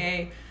like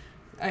a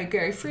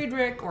Gary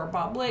Friedrich or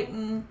Bob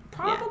Layton,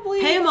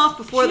 probably pay them off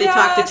before they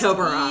talk to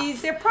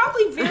Toberoff. They're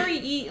probably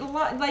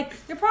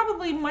they're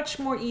probably much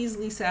more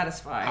easily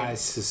satisfied. I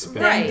suspect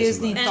than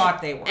Disney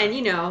thought they were.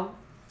 And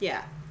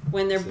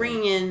when they're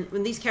bringing in,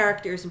 when these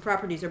characters and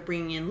properties are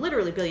bringing in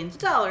literally billions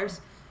of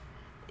dollars,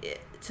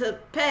 to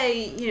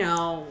pay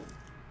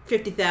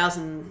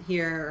 $50,000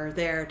 here or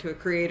there to a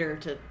creator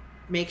to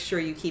make sure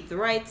you keep the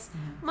rights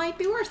might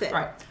be worth it.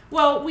 Right.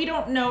 Well, we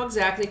don't know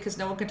exactly because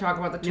no one can talk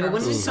about the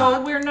terms.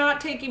 So we're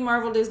not taking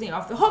Marvel Disney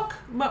off the hook,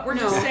 but we're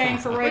just saying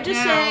for right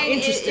now,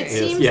 interesting. It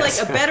seems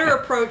like a better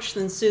approach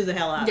than sue the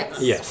hell out of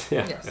us. Yes.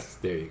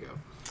 There you go.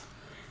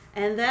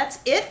 And that's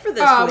it for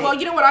this week. Well,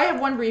 you know what? I have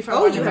one brief I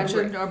want to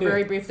mention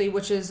very briefly,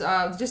 which is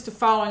just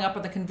following up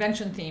on the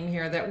convention theme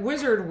here, that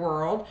Wizard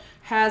World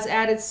has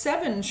added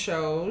 7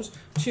 shows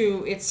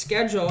to its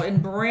schedule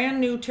in brand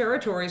new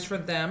territories for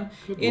them,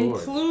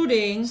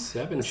 including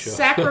 7 shows.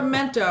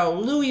 Sacramento,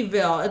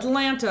 Louisville,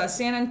 Atlanta,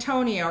 San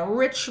Antonio,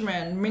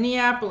 Richmond,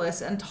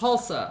 Minneapolis, and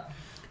Tulsa.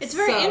 It's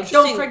very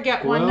interesting. Don't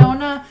forget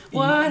Winona.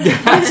 What?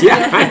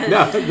 I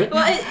know.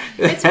 Well,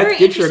 it's very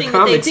interesting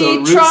that they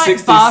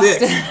Detroit,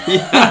 Boston.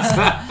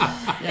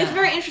 It's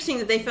very interesting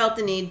that they felt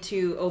the need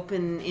to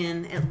open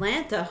in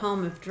Atlanta,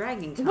 home of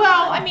Dragon Con.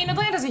 Well, I mean,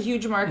 Atlanta's a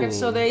huge market,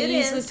 so they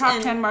easily, the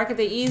top 10 market,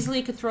 they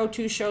easily could throw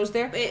 2 shows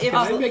there. Can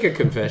I make a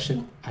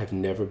confession? I've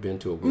never been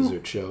to a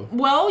Wizard show.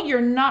 Well,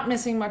 you're not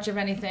missing much of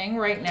anything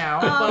right now,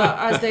 but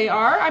as they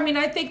are. I mean,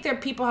 I think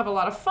that people have a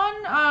lot of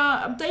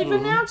fun. They've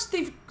announced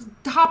the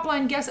top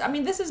line guests. I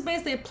mean, this is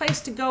basically a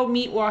place to go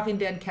meet Walking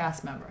Dead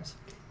cast members.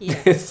 Yeah.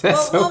 It's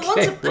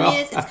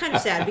kind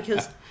of sad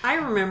because I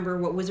remember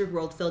what Wizard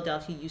World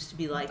Philadelphia used to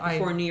be like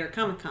before New York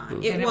Comic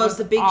Con. It was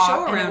the big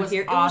show around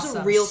here. Awesome. It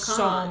was a real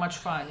con. So much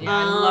fun. Yeah,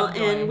 I love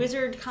going. And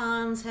Wizard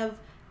Cons have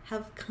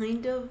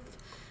kind of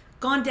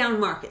gone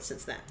down market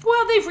since then.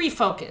 Well, they've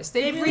refocused.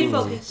 They've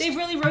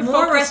really refocused.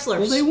 More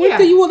wrestlers.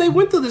 Well, they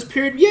went through this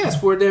period,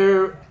 where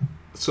they're,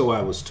 so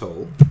I was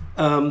told,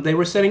 they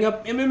were setting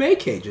up MMA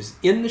cages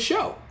in the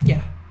show.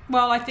 Yeah.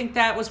 Well, I think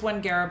that was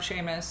when Gareb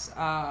Shamus,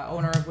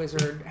 owner of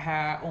Wizard,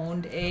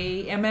 owned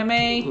a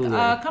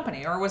MMA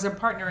company, or was a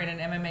partner in an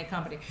MMA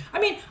company. I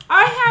mean,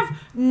 I have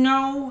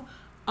no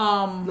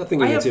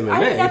Nothing against MMA.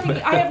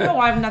 I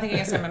have nothing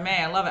against MMA.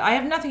 I love it. I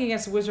have nothing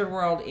against Wizard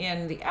World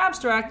in the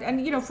abstract.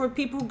 And, for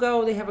people who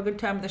go, they have a good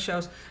time at the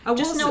shows.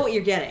 Just know what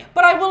you're getting.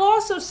 But I will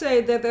also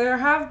say that there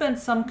have been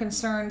some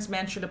concerns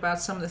mentioned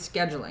about some of the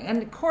scheduling.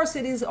 And, of course,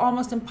 it is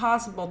almost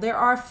impossible. There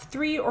are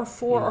 3 or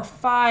 4 or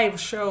 5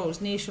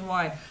 shows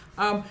nationwide.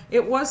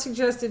 It was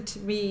suggested to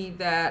me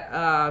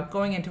that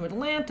going into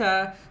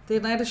Atlanta, the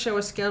Atlanta show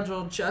is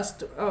scheduled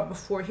just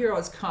before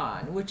Heroes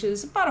Con, which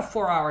is about a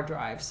 4-hour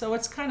drive. So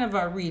it's kind of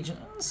a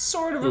regional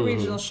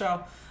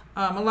show.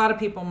 A lot of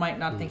people might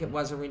not think it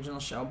was a regional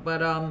show,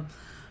 but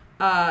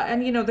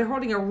and they're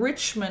holding a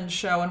Richmond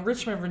show in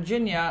Richmond,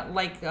 Virginia,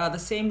 like the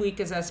same week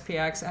as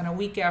SPX and a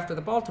week after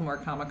the Baltimore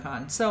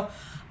Comic-Con. So.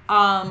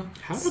 How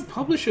do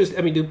publishers?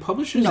 Do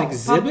publishers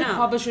exhibit? No,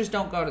 publishers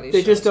don't go to these. They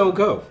shows. just don't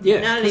go.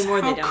 Yeah, not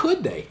anymore. How they don't.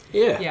 Could they?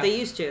 Yeah, they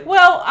used to.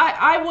 Well,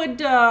 I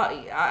would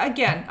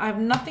again. I have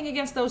nothing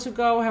against those who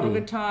go. Have a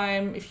good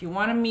time. If you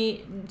want to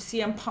meet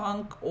CM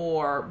Punk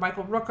or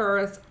Michael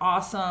Rooker, it's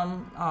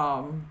awesome.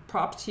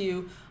 Props to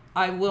you.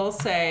 I will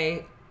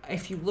say,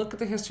 if you look at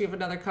the history of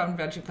another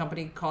convention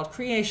company called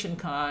Creation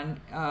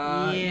Con,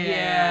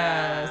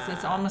 yes,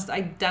 it's almost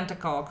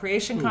identical.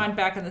 Creation Con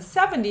back in the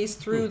 70s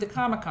through the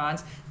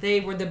Comic-Cons, they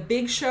were the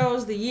big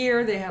shows the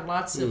year. They had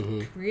lots of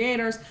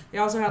creators. They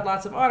also had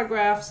lots of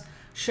autographs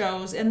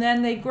shows. And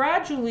then they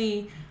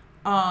gradually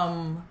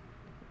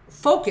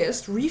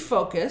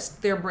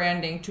refocused their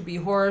branding to be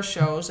horror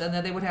shows. And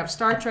then they would have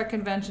Star Trek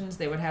conventions.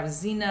 They would have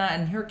Xena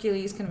and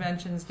Hercules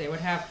conventions. They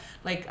would have...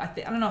 I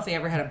don't know if they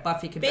ever had a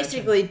Buffy convention.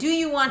 Basically, do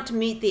you want to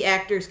meet the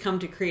actors? Come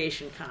to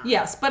Creation Con.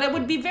 Yes, but it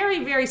would be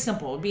very, very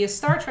simple. It would be a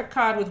Star Trek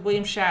con with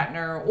William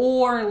Shatner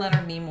or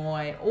Leonard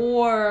Nimoy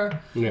or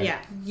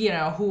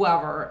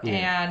whoever,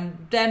 and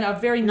then a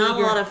very not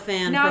meager, a lot of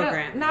fan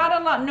program.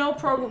 Not a lot, no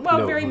program.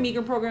 Well, very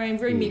meager programming,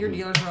 very meager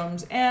dealers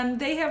rooms,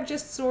 and they have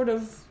just sort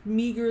of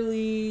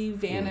meagerly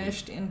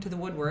vanished into the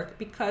woodwork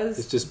because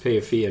it's just pay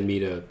a fee and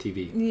meet a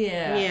TV.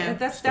 Yeah,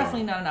 that's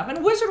definitely not enough.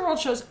 And Wizard World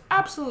shows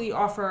absolutely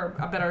offer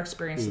a better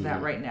experience than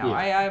that right now.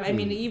 Yeah. I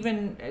mean,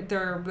 even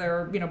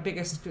their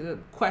biggest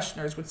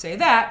questioners would say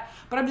that.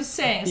 But I'm just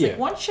saying, it's like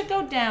once you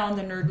go down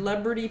the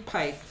Nerdlebrity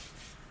pike,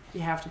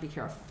 you have to be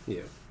careful.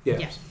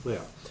 Yes.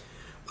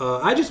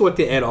 I just want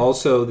to add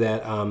also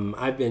that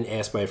I've been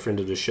asked by a friend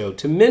of the show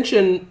to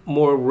mention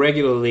more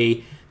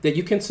regularly that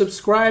you can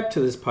subscribe to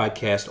this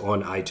podcast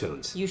on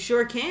iTunes. You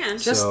sure can.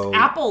 Just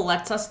Apple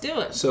lets us do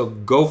it. So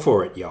go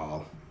for it,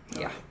 y'all.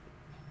 Yeah.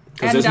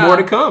 Because there's more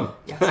to come.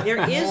 Yes,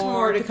 there is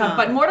more to come.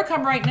 But more to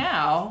come right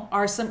now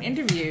are some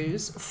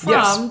interviews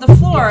from the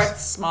floor at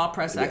Small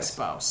Press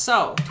Expo.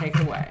 So take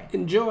it away.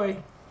 Enjoy.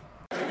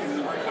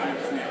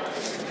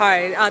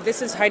 Hi,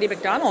 this is Heidi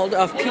McDonald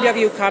of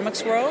PW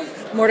Comics World,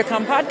 More to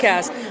Come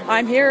podcast.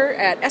 I'm here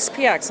at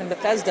SPX in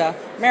Bethesda,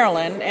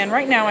 Maryland, and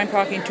right now I'm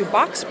talking to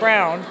Box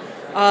Brown,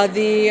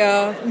 the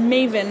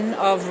maven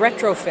of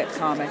retrofit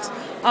comics.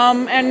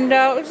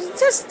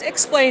 Just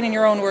explain in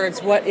your own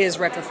words, what is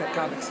retrofit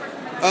comics?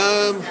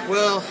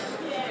 Well,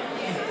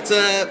 it's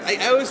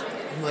I always,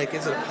 I'm like,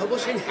 is it a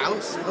publishing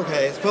house?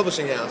 Okay, it's a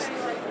publishing house.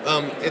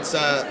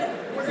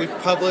 We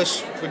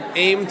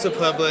aim to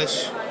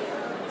publish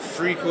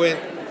frequent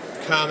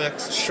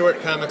comics, short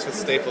comics with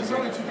staples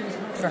in it.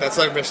 That's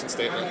our mission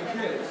statement.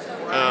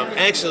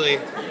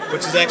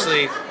 Which is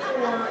actually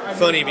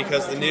funny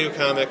because the new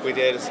comic we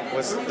did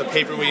was the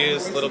paper we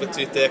used a little bit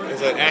too thick,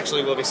 because it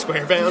actually will be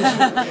square bound.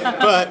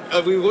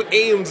 But we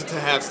aimed to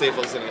have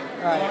staples in it.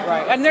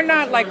 Right. And they're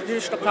not like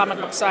traditional comic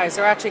book size.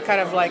 They're actually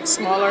kind of like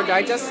smaller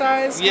digest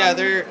size. Yeah,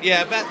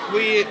 but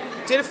we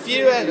did a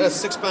few at a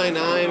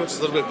 6x9, which is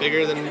a little bit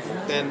bigger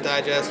than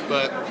digest,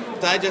 but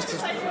digest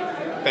is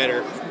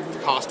better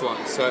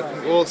cost-wise. So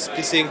we'll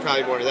be seeing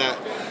probably more of that.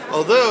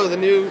 Although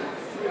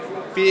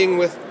being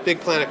with Big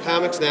Planet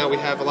Comics now, we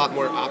have a lot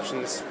more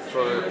options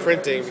for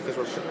printing because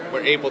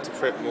we're able to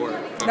print more.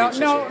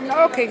 No.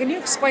 Okay, can you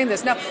explain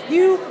this? Now,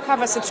 you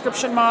have a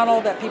subscription model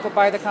that people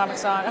buy the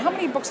comics on. How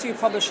many books do you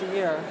publish a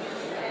year?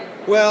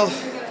 Well,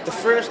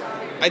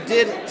 I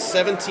did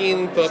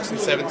 17 books in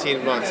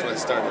 17 months when I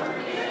started.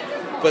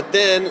 But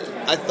then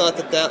I thought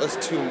that was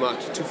too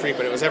much, too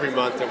frequent. It was every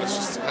month. It was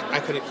just, I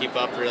couldn't keep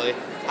up really.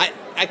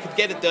 I could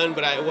get it done,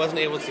 but I wasn't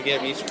able to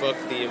give each book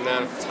the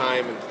amount of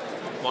time and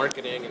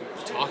marketing and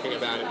talking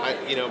about it.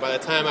 By the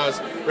time I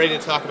was ready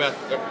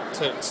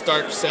to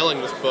start selling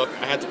this book,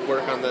 I had to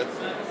work on the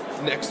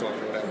next one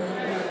or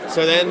whatever.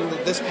 So then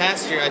this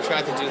past year I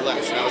tried to do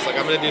less. I was like,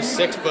 I'm going to do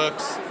 6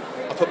 books.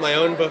 I'll put my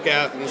own book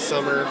out in the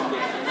summer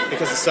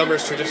because the summer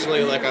is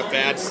traditionally like a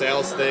bad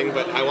sales thing,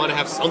 but I want to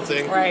have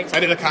something. Right. So I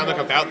did a comic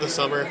about the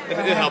summer. It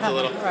helped a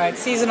little. Right,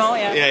 seasonal,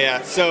 yeah.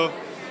 Yeah. So,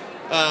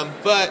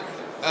 but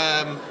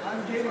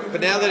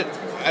now that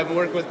I'm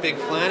working with Big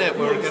Planet,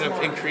 we're going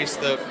to increase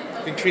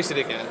it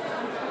again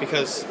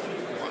because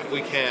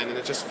we can, and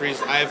it just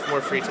frees. I have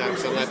more free time,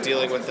 so I'm not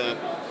dealing with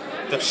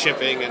the the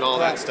shipping and all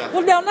that stuff.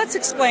 Well, now let's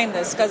explain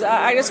this, because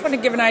I just want to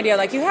give an idea.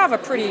 Like, you have a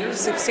pretty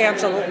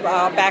substantial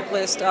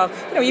backlist of,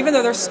 even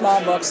though they're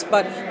small books,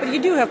 but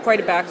you do have quite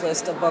a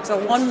backlist of books.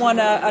 One won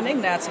an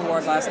Ignatz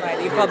Award last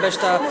night. You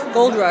published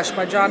Gold Rush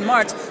by John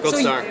Martz.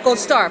 Gold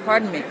Star,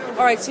 pardon me.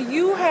 All right, so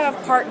you have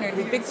partnered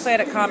with Big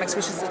Planet Comics,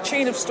 which is a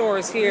chain of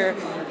stores here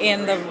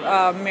in the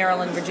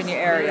Maryland, Virginia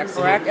area,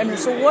 correct? And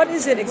so what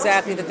is it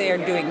exactly that they are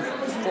doing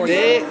for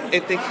you?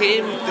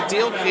 The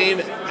deal came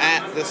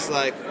at this,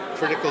 like,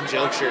 critical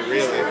juncture,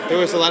 really. There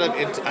was a lot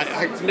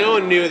of... no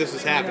one knew this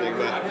was happening,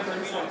 but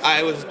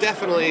I was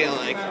definitely,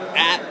 like,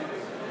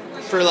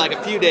 for, like,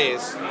 a few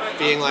days,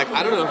 being like,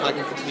 I don't know if I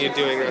can continue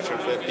doing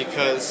Retrofit,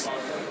 because...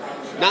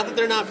 Not that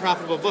they're not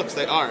profitable books,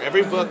 they are.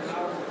 Every book...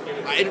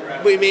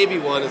 maybe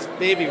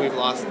we've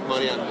lost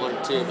money on one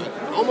or two, but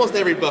almost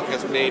every book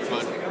has made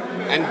money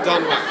and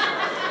done well.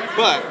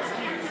 But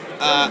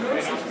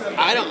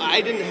I don't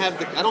have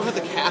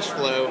the cash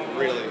flow,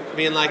 really. I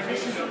mean, like,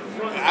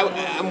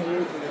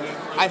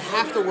 I'd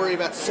have to worry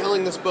about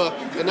selling this book,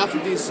 enough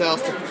of these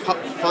sales to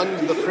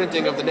fund the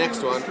printing of the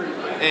next one,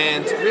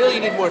 and really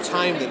you need more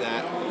time than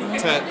that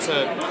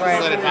to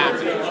let it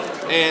happen.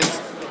 And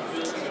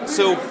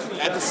so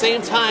at the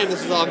same time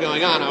this is all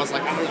going on, I was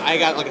like, I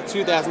got like a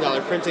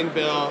 $2,000 printing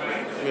bill,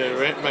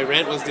 my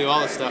rent was due, all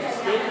this stuff.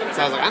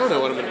 So I was like, I don't know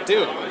what I'm going to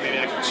do. Maybe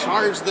I can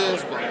charge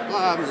this, blah,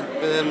 blah, blah.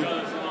 And then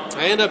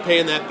I ended up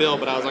paying that bill,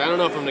 but I was like, I don't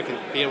know if I'm going to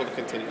be able to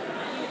continue.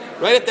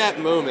 Right at that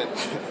moment,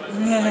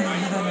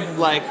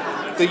 like,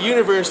 the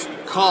universe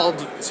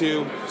called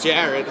to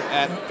Jared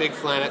at Big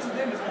Planet,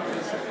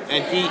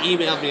 and he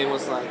emailed me and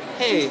was like,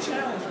 hey,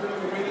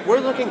 we're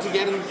looking to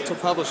get into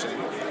publishing.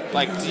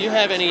 Like, do you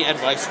have any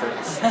advice for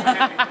us?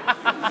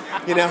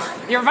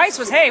 Your advice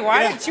was, hey,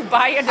 why don't you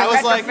buy into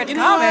Retrofit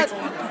Comics?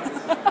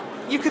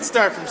 You could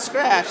start from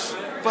scratch,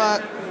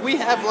 but we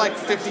have like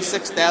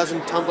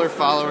 56,000 Tumblr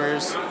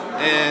followers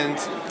and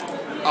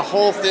a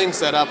whole thing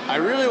set up. I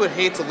really would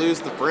hate to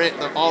lose the brand,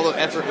 all the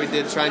effort we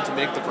did trying to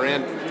make the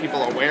brand,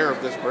 people aware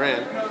of this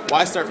brand.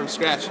 Why start from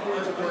scratch?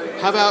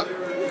 How about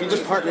you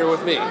just partner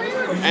with me?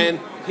 And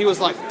he was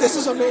like, this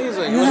is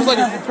amazing. It was like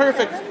a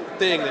perfect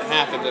thing that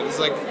happened. It was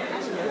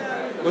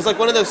like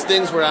one of those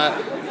things where I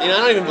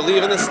don't even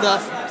believe in this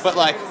stuff, but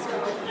like,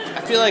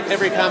 I feel like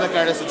every comic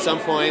artist at some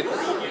point,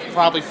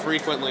 probably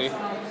frequently,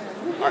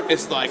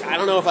 it's like, I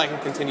don't know if I can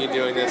continue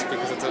doing this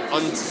because it's an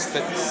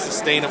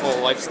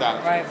unsustainable lifestyle.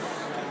 Right.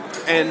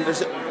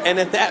 And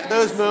at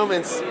those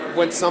moments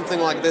when something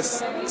like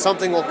this,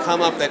 something will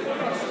come up that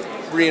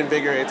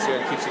reinvigorates you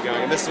and keeps you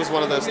going. And this was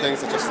one of those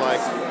things that just like,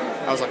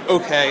 I was like,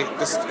 okay,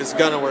 this is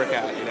gonna work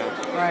out,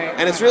 Right.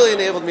 And it's really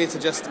enabled me to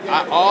just,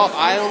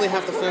 I only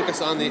have to focus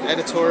on the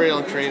editorial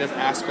and creative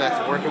aspect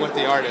of working with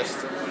the artist.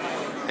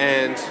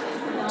 And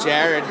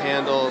Jared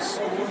handles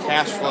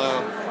cash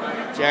flow.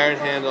 Jared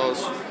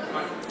handles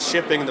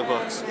shipping the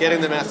books,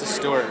 getting them out to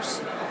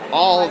stores,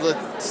 all the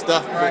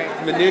stuff,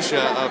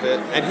 minutia of it,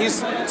 and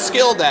he's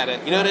skilled at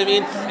it. You know what I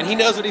mean? And he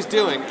knows what he's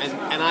doing,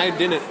 and I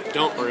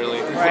don't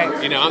really. Right.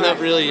 I'm not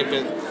really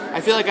I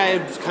feel like I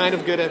am kind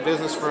of good at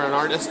business for an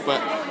artist, but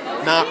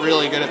not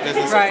really good at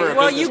business for a business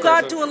Well, you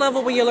got person. to a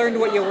level where you learned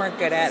what you weren't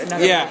good at.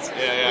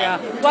 Yeah.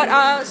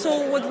 But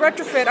so with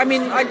Retrofit, I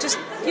mean, I just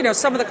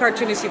some of the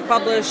cartoonists you've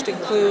published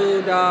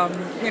include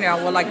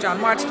like John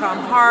Martz, Tom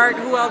Hart.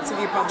 Who else have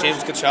you published?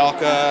 James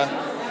Kochalka,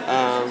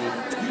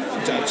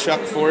 Chuck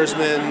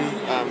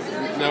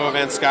Forsman, Noah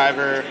Van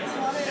Sciver,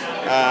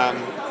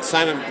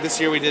 Simon. This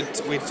year we did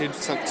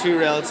two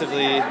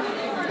relatively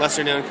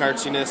lesser-known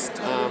cartoonists.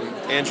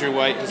 Andrew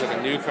White, who's like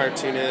a new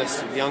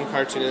cartoonist, a young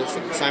cartoonist,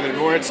 and Simon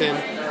Moreton,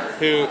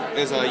 who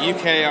is a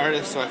UK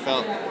artist. So I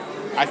felt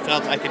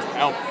I could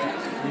help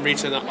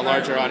reach a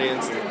larger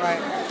audience.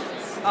 Right.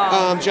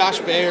 Josh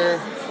Baer.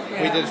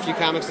 We did a few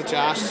comics with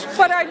Josh.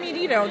 But I mean,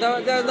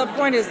 the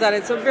point is that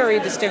it's a very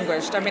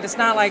distinguished. I mean, it's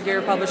not like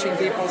you're publishing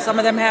people. Some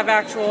of them have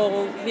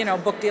actual,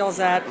 book deals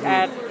at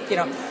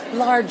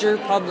larger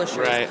publishers.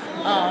 Right.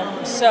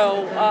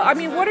 I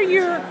mean, what are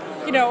your,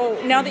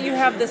 now that you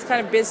have this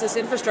kind of business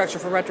infrastructure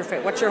for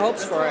Retrofit, what's your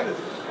hopes for it?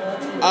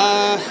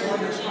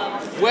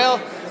 Well,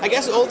 I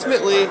guess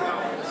ultimately,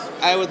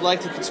 I would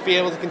like to be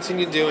able to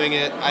continue doing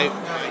it.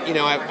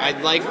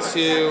 I'd like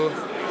to.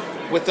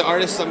 With the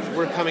artists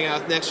we're coming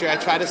out with next year, I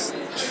try to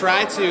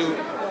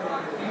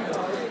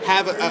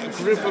have a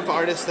group of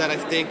artists that I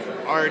think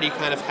already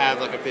kind of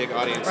have like a big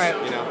audience, right.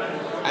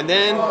 And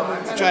then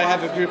I try to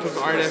have a group of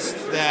artists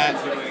that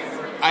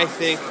I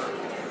think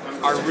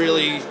are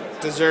really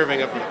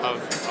deserving of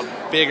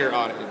a bigger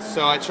audience.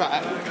 So I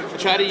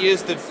try to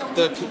use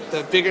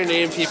the bigger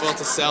name people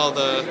to sell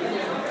the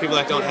people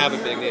that don't have a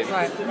big name.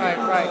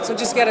 Right. So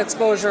just get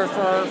exposure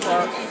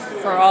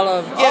for all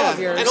of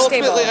your and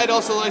ultimately, stable. I'd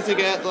also like to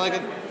get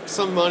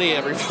some money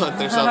every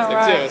month or something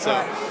too.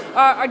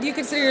 So, do you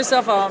consider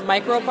yourself a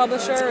micro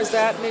publisher? Is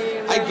that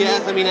the? I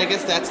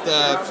guess that's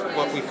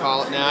what we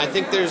call it now. I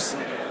think there's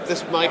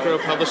this micro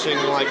publishing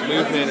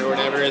movement or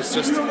whatever is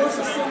just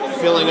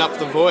filling up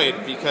the void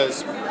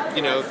because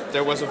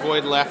there was a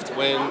void left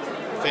when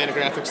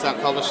Fantagraphics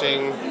stopped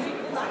publishing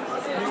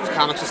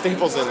comics with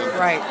staples in them.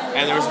 Right.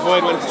 And there was a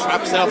void when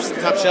top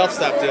shelf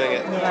stopped doing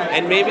it. Right.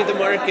 And maybe the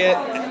market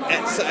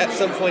at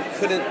some point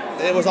couldn't.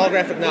 It was all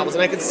graphic novels,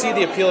 and I could see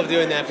the appeal of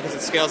doing that because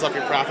it scales up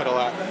your profit a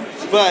lot.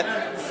 But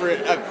for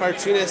a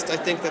cartoonist, I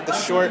think that the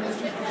short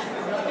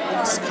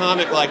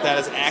comic like that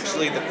is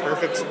actually the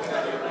perfect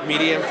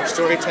medium for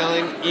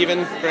storytelling.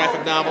 Even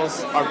graphic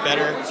novels are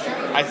better,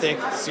 I think,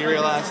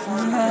 serialized.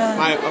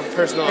 My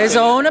personal His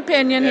opinion. own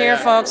opinion here,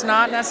 folks,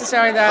 not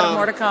necessarily that,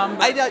 more to come.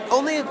 I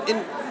only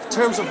in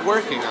terms of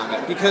working on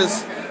it,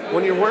 because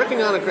when you're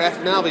working on a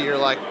graphic novel, you're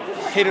like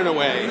hidden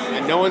away,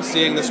 and no one's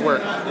seeing this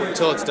work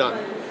until it's done.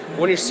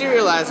 When you're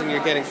serializing,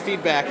 you're getting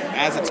feedback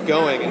as it's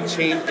going, and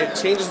it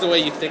changes the way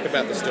you think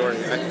about the story.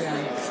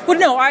 Well,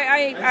 no,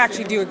 I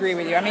actually do agree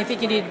with you. I mean, I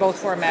think you need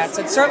both formats.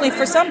 And certainly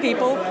for some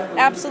people,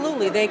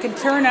 absolutely. They can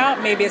turn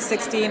out maybe a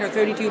 16 or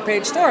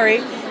 32-page story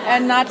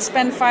and not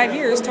spend 5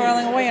 years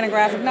toiling away in a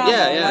graphic novel.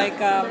 Yeah. Like,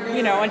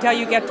 until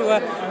you get to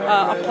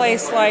a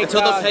place like...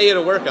 Until they'll pay you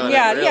to work on it.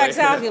 Yeah, really. yeah,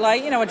 exactly.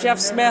 Like, a Jeff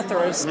Smith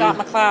or a Scott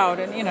McCloud.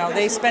 And,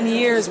 they spend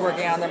years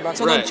working on their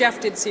books. Although Right.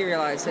 Jeff did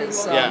serialize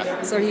his.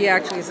 Yeah. So he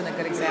actually isn't a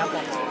good example.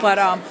 But,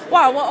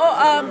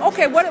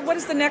 okay, what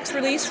is the next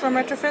release from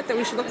Retrofit that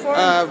we should look for?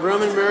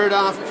 Roman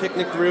Murdoff,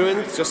 Picnic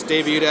Ruins, just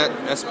debuted at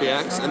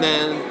SPX, and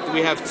then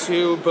we have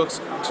two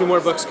more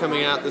books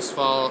coming out this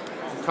fall.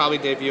 Probably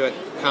debut at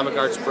Comic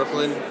Arts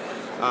Brooklyn.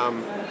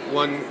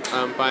 One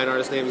by an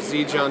artist named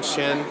Zhang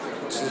Shen,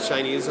 which is a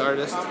Chinese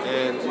artist,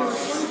 and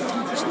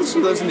she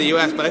lives in the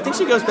U.S., but I think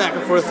she goes back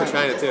and forth to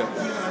China too.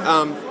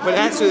 But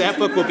actually, that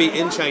book will be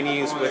in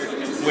Chinese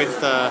with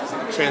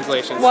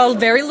translations. Well,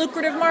 very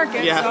lucrative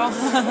market. Yeah.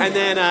 So. And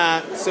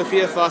then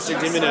Sophia Foster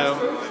Dimino,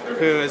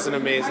 who is an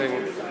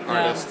amazing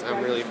artist.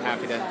 I'm really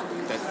happy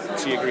that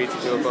she agreed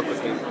to do a book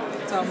with me.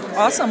 So,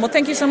 awesome. Well,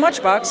 thank you so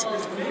much, Bucks.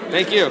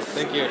 Thank you.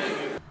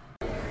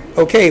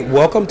 Okay,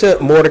 welcome to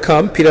More to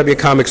Come, PW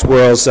Comics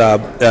World's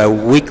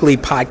weekly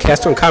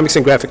podcast on comics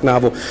and graphic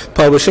novel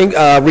publishing.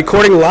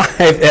 Recording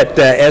live at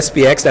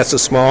SPX, that's a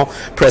small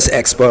press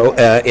expo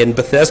in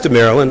Bethesda,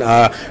 Maryland.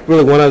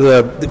 Really one of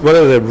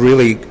the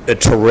really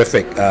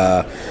terrific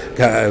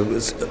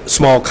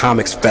small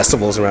comics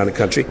festivals around the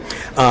country.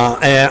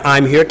 And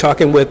I'm here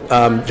talking with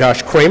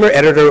Josh Kramer,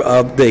 editor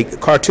of the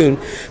Cartoon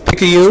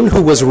Picayune,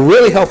 who was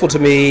really helpful to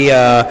me.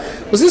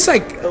 This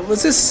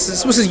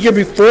was the year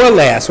before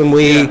last when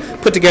we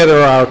put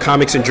together our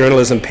comics and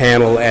journalism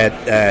panel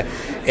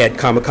at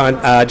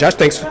Comic-Con. Josh,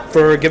 thanks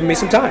for giving me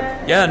some time.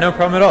 Yeah, no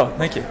problem at all.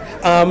 Thank you.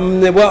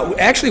 Well,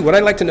 actually, what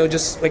I'd like to know,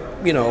 just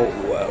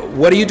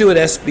what do you do at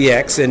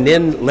SBX, and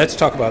then let's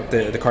talk about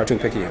the Cartoon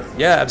Picayune.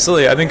 Yeah,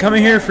 absolutely. I've been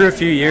coming here for a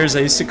few years. I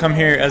used to come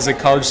here as a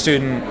college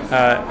student,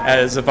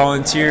 as a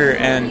volunteer,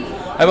 and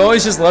I've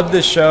always just loved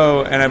this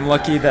show, and I'm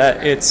lucky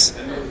that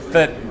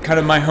that kind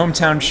of my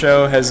hometown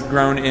show has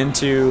grown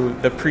into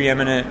the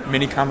preeminent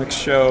mini comics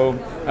show,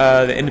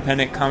 the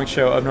independent comic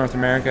show of North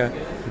America.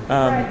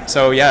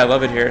 So yeah, I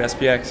love it here at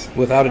SPX.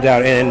 Without a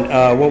doubt.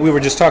 And what we were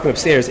just talking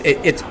upstairs,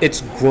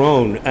 it's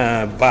grown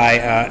by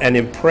an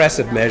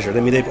impressive measure. I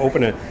mean, they've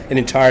opened an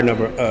entire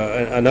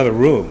another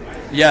room.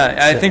 Yeah,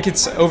 I think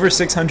it's over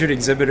 600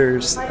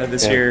 exhibitors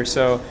this year.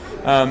 So,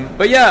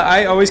 but yeah,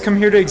 I always come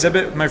here to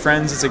exhibit with my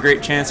friends. It's a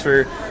great chance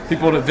for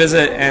people to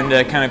visit and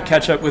kind of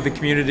catch up with the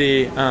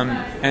community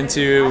and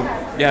to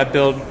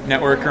build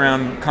network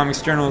around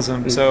comics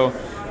journalism. So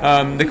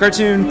the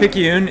Cartoon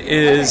Picayune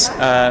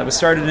was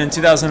started in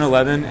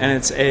 2011, and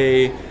it's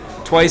a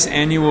twice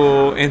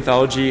annual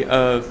anthology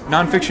of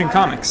nonfiction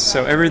comics.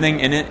 So everything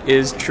in it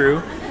is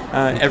true.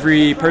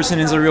 Every person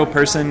is a real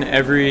person.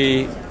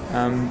 Every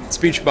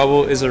speech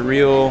bubble is a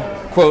real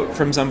quote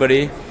from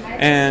somebody.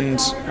 And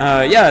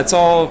it's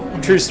all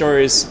true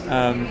stories.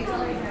 And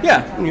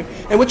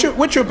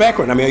what's your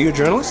background? I mean, are you a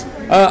journalist?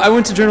 I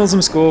went to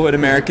journalism school at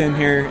American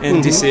here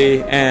in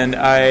DC, and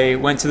I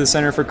went to the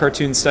Center for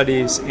Cartoon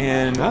Studies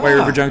in White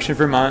River Junction,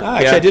 Vermont.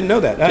 Actually, I didn't know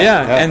that.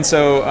 And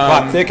so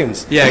plot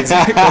thickens. Yeah,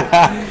 exactly.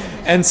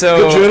 And so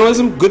good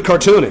journalism, good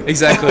cartooning.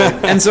 Exactly.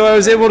 And so I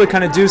was able to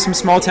kind of do some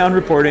small town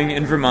reporting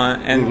in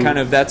Vermont, and kind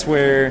of that's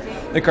where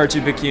the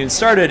Cartoon Picayune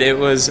started. It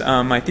was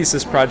my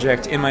thesis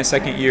project in my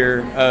second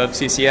year of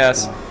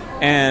CCS,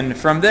 and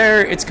from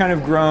there it's kind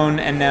of grown,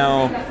 and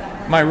now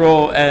my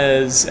role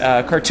as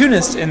a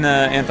cartoonist in the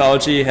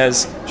anthology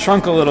has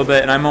shrunk a little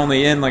bit, and I'm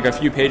only in like a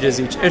few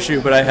pages each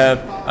issue, but I have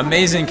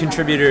amazing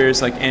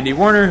contributors like Andy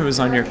Warner, who was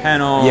on your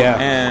panel,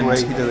 and great.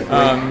 He did it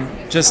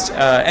great. Just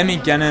Emmy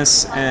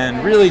Guinness,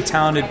 and really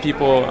talented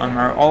people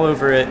are all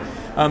over it.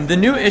 The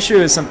new issue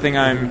is something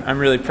I'm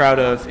really proud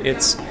of.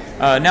 It's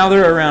now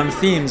they're around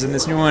themes, and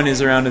this new one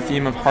is around a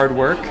theme of hard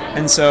work,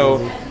 and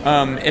so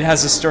it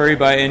has a story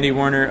by Andy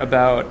Warner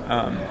about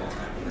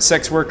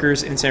sex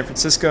workers in San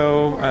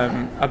Francisco,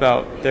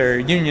 about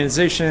their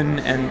unionization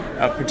and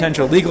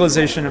potential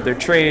legalization of their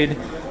trade.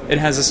 It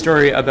has a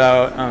story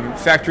about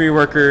factory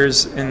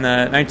workers in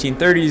the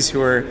 1930s who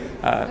were,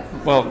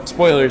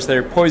 spoilers,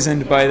 they're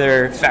poisoned by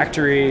their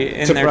factory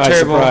in their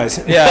terrible...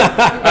 Surprise.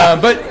 Yeah,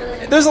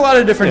 but there's a lot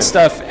of different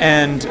stuff,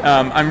 and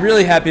I'm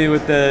really happy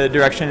with the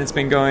direction it's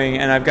been going,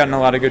 and I've gotten a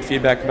lot of good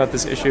feedback about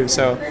this issue,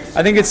 so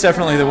I think it's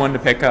definitely the one to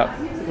pick up.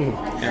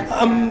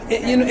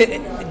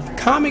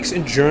 Comics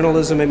and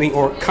journalism,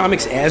 or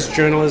comics as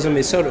journalism,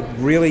 is sort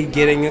of really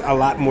getting a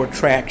lot more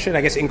traction,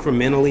 I guess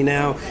incrementally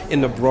now,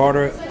 in the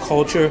broader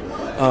culture.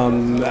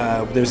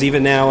 There's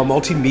even now a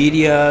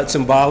multimedia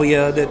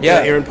Symbalia that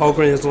Aaron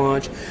Pogren has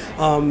launched.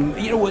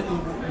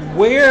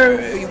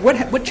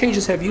 What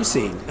changes have you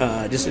seen,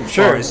 just as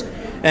far as...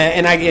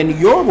 And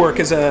your work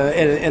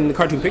and the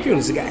Cartoon Picayune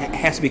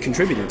has to be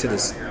contributing to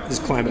this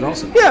climate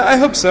also. Yeah, I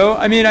hope so.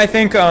 I mean, I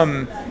think,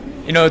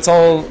 it's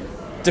all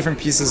different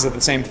pieces of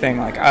the same thing.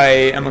 Like, I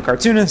am a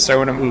cartoonist. I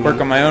want to work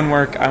on my own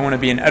work. I want to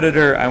be an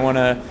editor. I want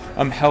to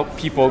help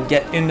people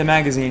get into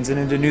magazines and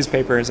into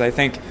newspapers. I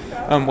think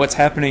what's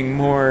happening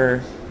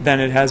more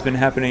than it has been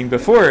happening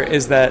before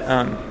is that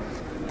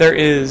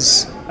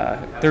there's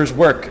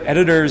work.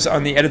 Editors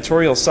on the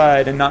editorial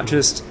side and not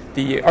just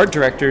the art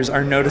directors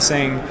are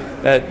noticing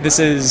that this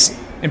is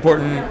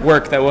important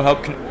work that will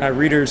help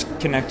readers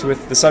connect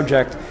with the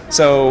subject.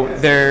 So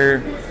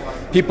they're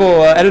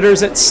people,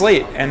 editors at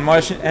Slate and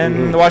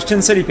the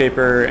Washington City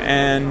paper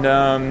and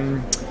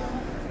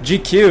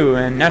GQ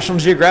and National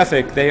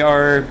Geographic, they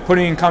are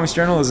putting comics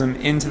journalism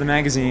into the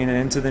magazine and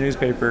into the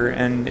newspaper,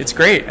 and it's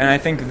great. And I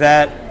think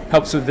that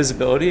helps with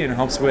visibility and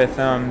helps with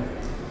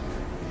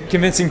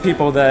convincing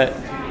people that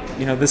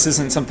this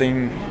isn't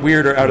something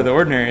weird or out of the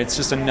ordinary. It's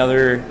just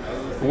another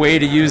way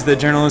to use the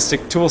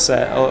journalistic tool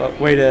set,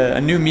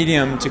 a new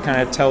medium to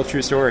kind of tell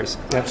true stories.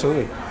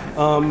 Absolutely.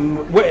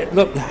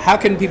 Look, how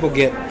can people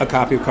get a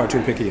copy of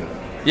Cartoon Picayune?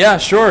 Yeah,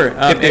 sure.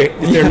 If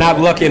they're not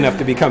lucky enough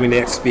to be coming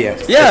to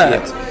XPX. Yeah.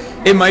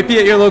 XPX. It might be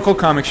at your local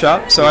comic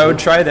shop, so I would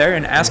try there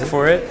and ask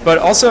for it. But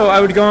also,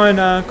 I would go on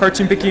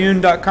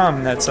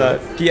cartoonpicayune.com. That's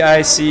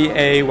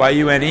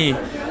Picayune.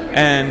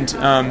 And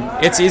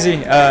it's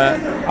easy.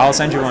 I'll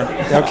send you one.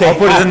 Okay. I'll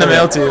put it in the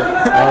mail to you.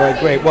 All right,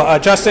 great. Well,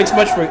 Josh, thanks so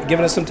much for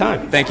giving us some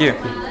time. Thank you.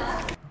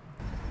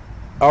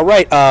 All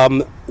right.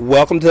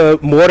 Welcome to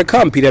More to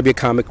Come, PW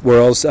Comic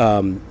World's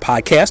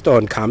podcast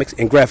on comics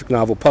and graphic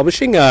novel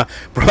publishing,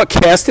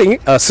 broadcasting,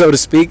 so to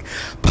speak,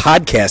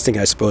 podcasting,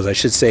 I suppose I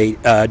should say,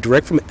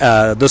 direct from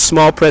the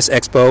Small Press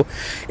Expo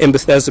in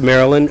Bethesda,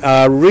 Maryland.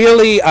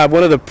 Really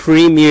one of the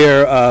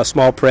premier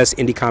small press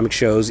indie comic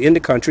shows in the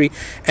country.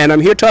 And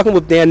I'm here talking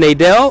with Dan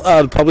Nadel,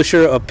 the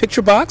publisher of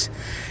Picture Box.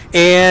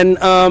 And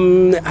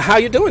how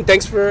you doing?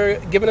 Thanks for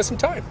giving us some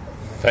time.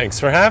 Thanks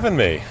for having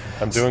me.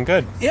 I'm doing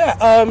good. Yeah,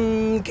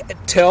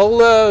 tell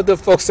the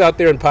folks out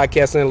there in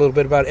podcasting a little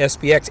bit about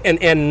SPX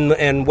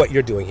and what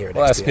you're doing here at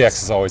SPX.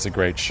 SPX is always a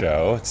great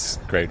show. It's a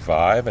great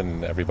vibe,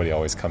 and everybody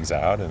always comes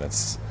out, and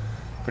it's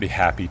a pretty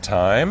happy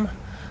time.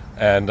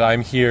 And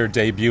I'm here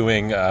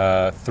debuting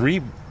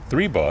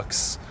three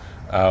books.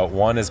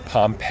 One is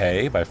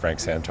Pompeii by Frank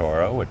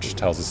Santoro, which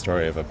tells the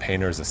story of a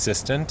painter's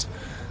assistant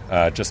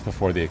just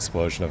before the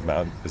explosion of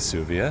Mount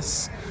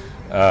Vesuvius.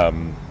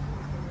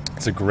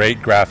 It's a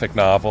great graphic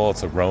novel.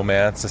 It's a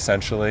romance,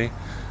 essentially,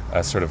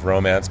 a sort of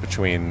romance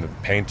between the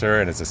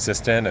painter and his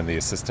assistant and the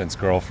assistant's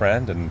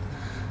girlfriend, and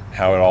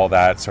how all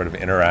that sort of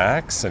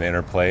interacts and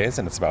interplays.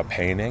 And it's about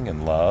painting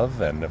and love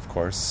and, of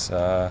course,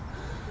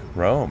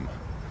 Rome.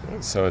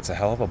 So it's a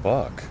hell of a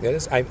book. It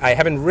is. I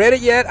haven't read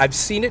it yet. I've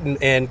seen it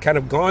and kind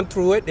of gone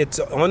through it. It's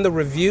on the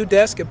review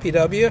desk at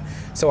PW.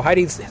 So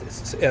Heidi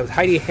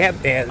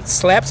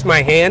slaps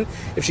my hand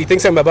if she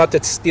thinks I'm about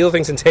to steal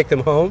things and take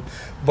them home.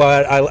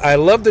 But I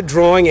love the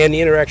drawing and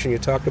the interaction you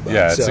talked about.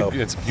 Yeah,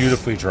 it's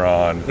beautifully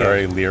drawn,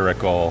 very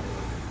lyrical,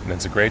 and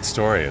it's a great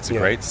story. It's a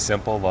great,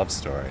 simple love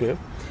story. Yeah.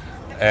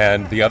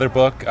 And the other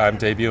book I'm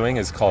debuting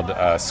is called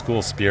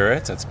School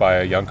Spirit. It's by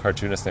a young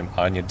cartoonist named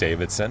Anya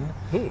Davidson.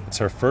 It's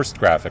her first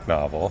graphic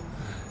novel,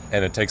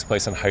 and it takes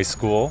place in high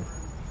school.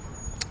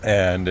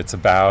 And it's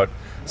about,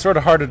 it's sort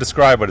of hard to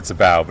describe what it's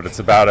about, but it's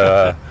about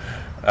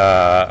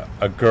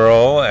a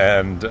girl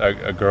and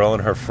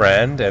her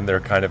friend and their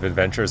kind of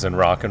adventures in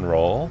rock and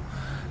roll,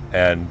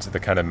 and the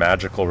kind of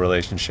magical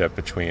relationship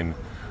between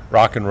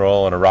rock and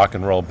roll and a rock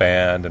and roll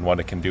band and what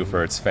it can do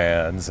for its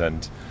fans,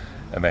 and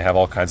they have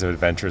all kinds of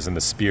adventures in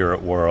the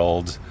spirit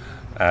world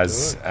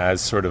as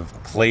sort of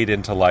played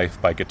into life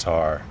by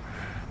guitar.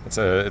 It's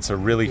a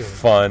really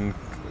fun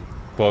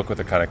book with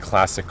a kind of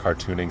classic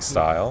cartooning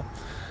style.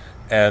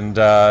 And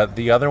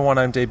the other one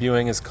I'm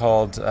debuting is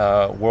called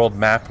World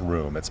Map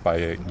Room. It's by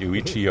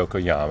Yuichi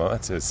Yokoyama.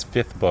 It's his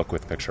fifth book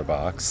with Picture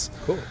Box.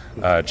 Cool.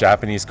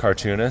 Japanese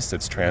cartoonist.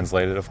 It's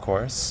translated, of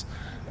course.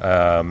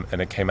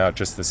 And it came out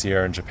just this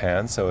year in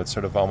Japan, so it's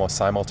sort of almost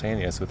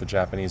simultaneous with the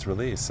Japanese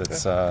release.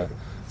 It's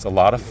a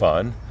lot of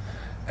fun.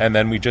 And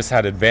then we just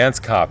had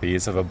advance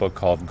copies of a book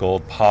called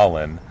Gold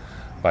Pollen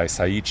by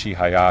Saichi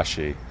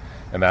Hayashi,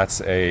 and that's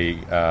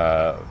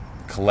a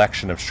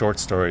collection of short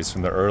stories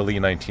from the early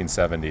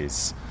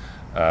 1970s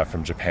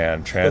from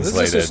Japan, translated.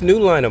 This is this new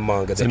line of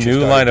manga. It's a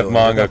new line of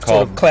manga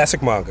called... Sort of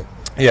classic manga.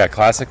 Yeah,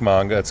 classic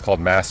manga. It's called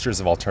Masters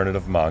of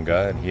Alternative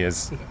Manga, and he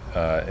is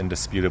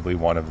indisputably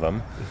one of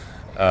them.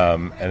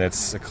 And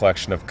it's a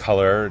collection of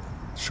color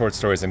short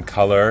stories in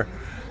color,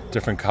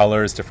 different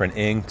colors, different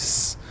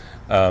inks,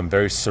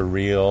 very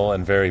surreal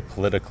and very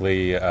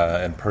politically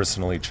and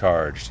personally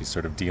charged. He's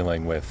sort of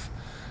dealing with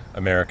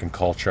American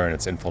culture and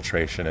its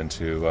infiltration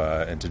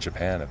into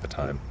Japan at the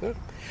time.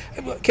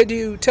 Could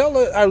you tell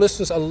our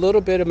listeners a little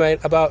bit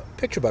about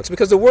Picture-Bucks?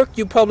 Because the work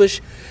you publish,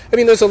 I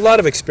mean, there's a lot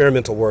of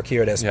experimental work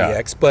here at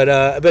SPX, but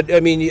I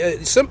mean,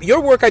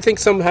 your work, I think,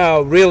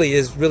 somehow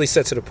really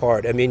sets it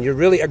apart. I mean, you're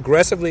really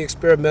aggressively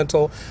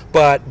experimental,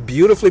 but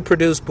beautifully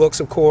produced books,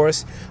 of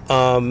course,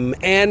 and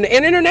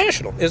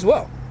international as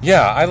well.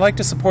 Yeah, I like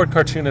to support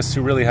cartoonists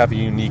who really have a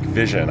unique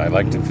vision. I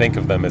like to think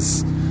of them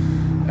as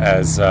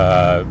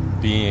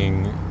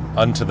being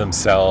unto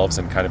themselves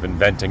and kind of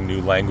inventing new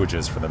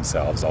languages for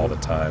themselves all the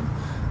time.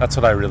 That's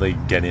what I really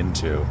get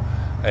into.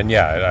 And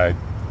yeah,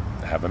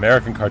 I have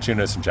American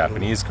cartoonists and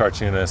Japanese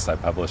cartoonists. I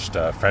published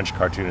a French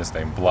cartoonist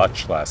named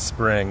Blutch last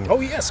spring.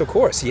 Oh, yes, of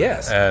course,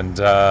 yes. And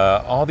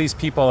all these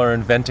people are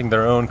inventing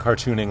their own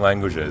cartooning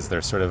languages.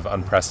 They're sort of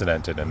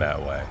unprecedented in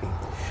that way.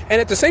 And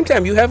at the same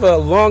time, you have a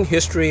long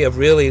history of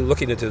really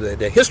looking into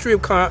the history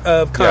of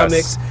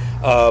comics. Yes.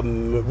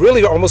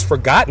 Really almost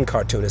forgotten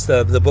cartoonists.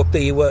 The book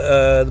that you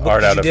did,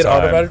 Art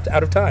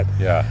Out of Time.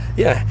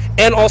 Yeah.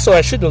 And also, I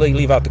shouldn't really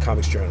leave out the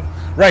Comics Journal.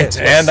 Right,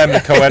 and I'm the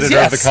co-editor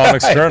of the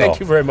Comics Journal. Thank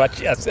you very much.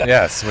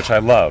 Yes, which I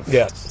love.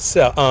 Yes.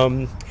 So,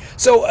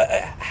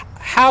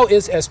 how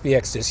is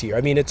SPX this year?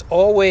 I mean, it's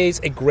always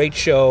a great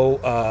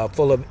show,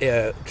 full of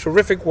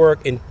terrific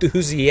work,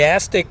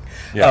 enthusiastic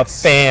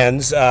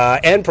fans,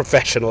 and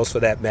professionals for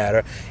that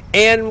matter.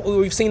 And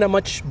we've seen a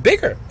much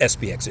bigger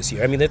SPX this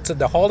year. I mean,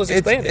 the hall is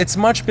expanded. It's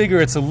much bigger.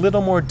 It's a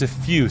little more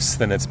diffuse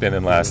than it's been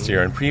in last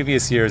year. In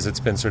previous years, it's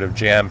been sort of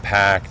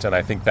jam-packed, and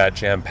I think that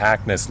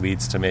jam-packedness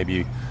leads to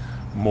maybe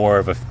more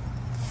of a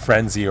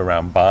frenzy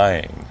around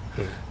buying.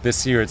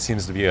 This year, it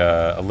seems to be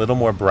a little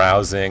more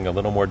browsing, a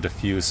little more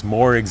diffuse,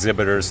 more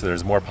exhibitors, so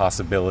there's more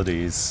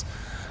possibilities.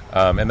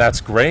 And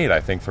that's great, I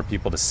think, for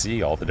people to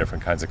see all the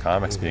different kinds of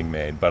comics being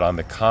made. But on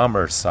the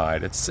commerce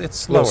side, it's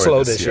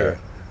slow this year.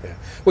 Yeah.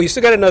 Well, you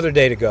still got another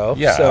day to go,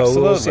 so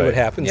absolutely. We'll see what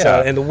happens.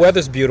 Yeah. And the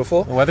weather's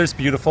beautiful. The weather's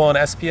beautiful, and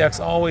SPX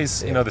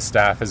always, the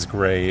staff is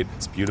great.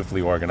 It's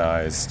beautifully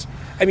organized.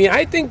 I mean,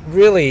 I think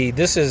really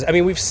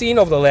we've seen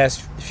over the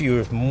last few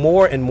years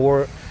more and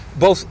more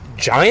both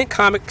giant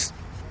comics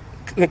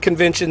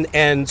convention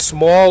and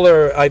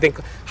smaller, I think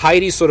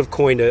Heidi sort of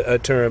coined a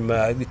term,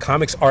 the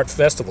comics art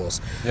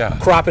festivals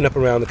cropping up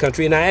around the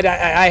country. And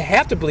I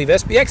have to believe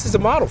SPX is a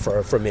model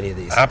for many of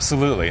these.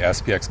 Absolutely.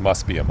 SPX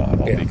must be a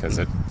model because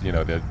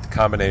the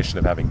combination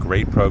of having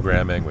great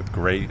programming with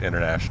great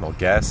international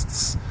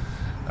guests,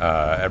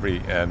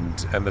 and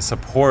the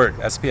support,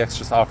 SPX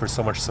just offers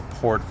so much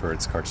support for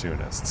its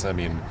cartoonists. I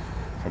mean,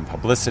 from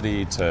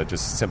publicity to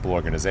just simple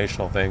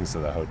organizational things to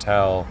the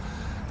hotel,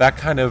 that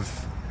kind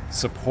of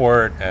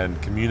support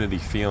and community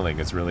feeling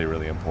is really,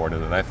 really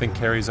important, and I think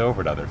carries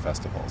over to other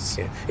festivals.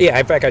 Yeah.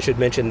 In fact, I should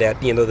mention that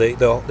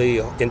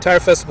the entire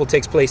festival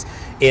takes place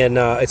in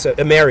it's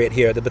a Marriott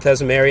here, the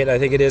Bethesda Marriott, I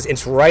think it is.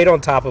 It's right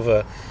on top of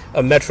a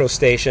metro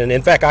station.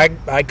 In fact,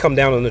 I come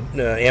down on the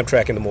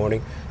Amtrak in the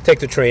morning, take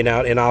the train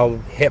out, and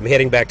I'm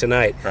heading back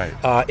tonight.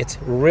 Right. It's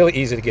really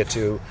easy to get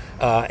to,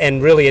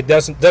 and really it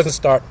doesn't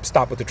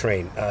stop with the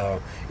train.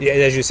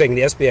 As you're saying,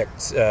 the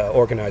SPX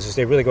organizers,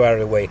 they really go out of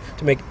their way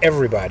to make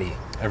everybody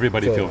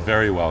feel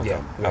very welcome.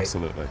 Yeah, right.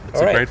 Absolutely.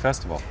 It's a great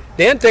festival.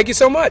 Dan, thank you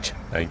so much.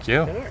 Thank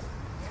you.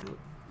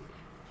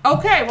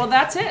 Okay, well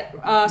that's it.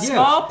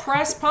 Small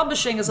Press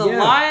Publishing is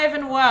alive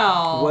and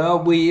well. Well,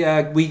 we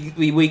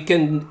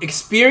can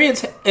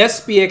experience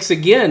SPX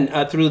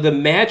again through the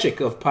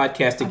magic of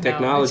podcasting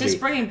technology. It's just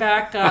bringing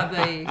back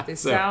the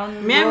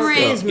sound.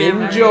 Memories.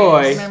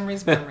 Enjoy.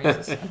 Memories.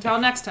 Until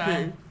next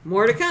time.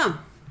 More to come.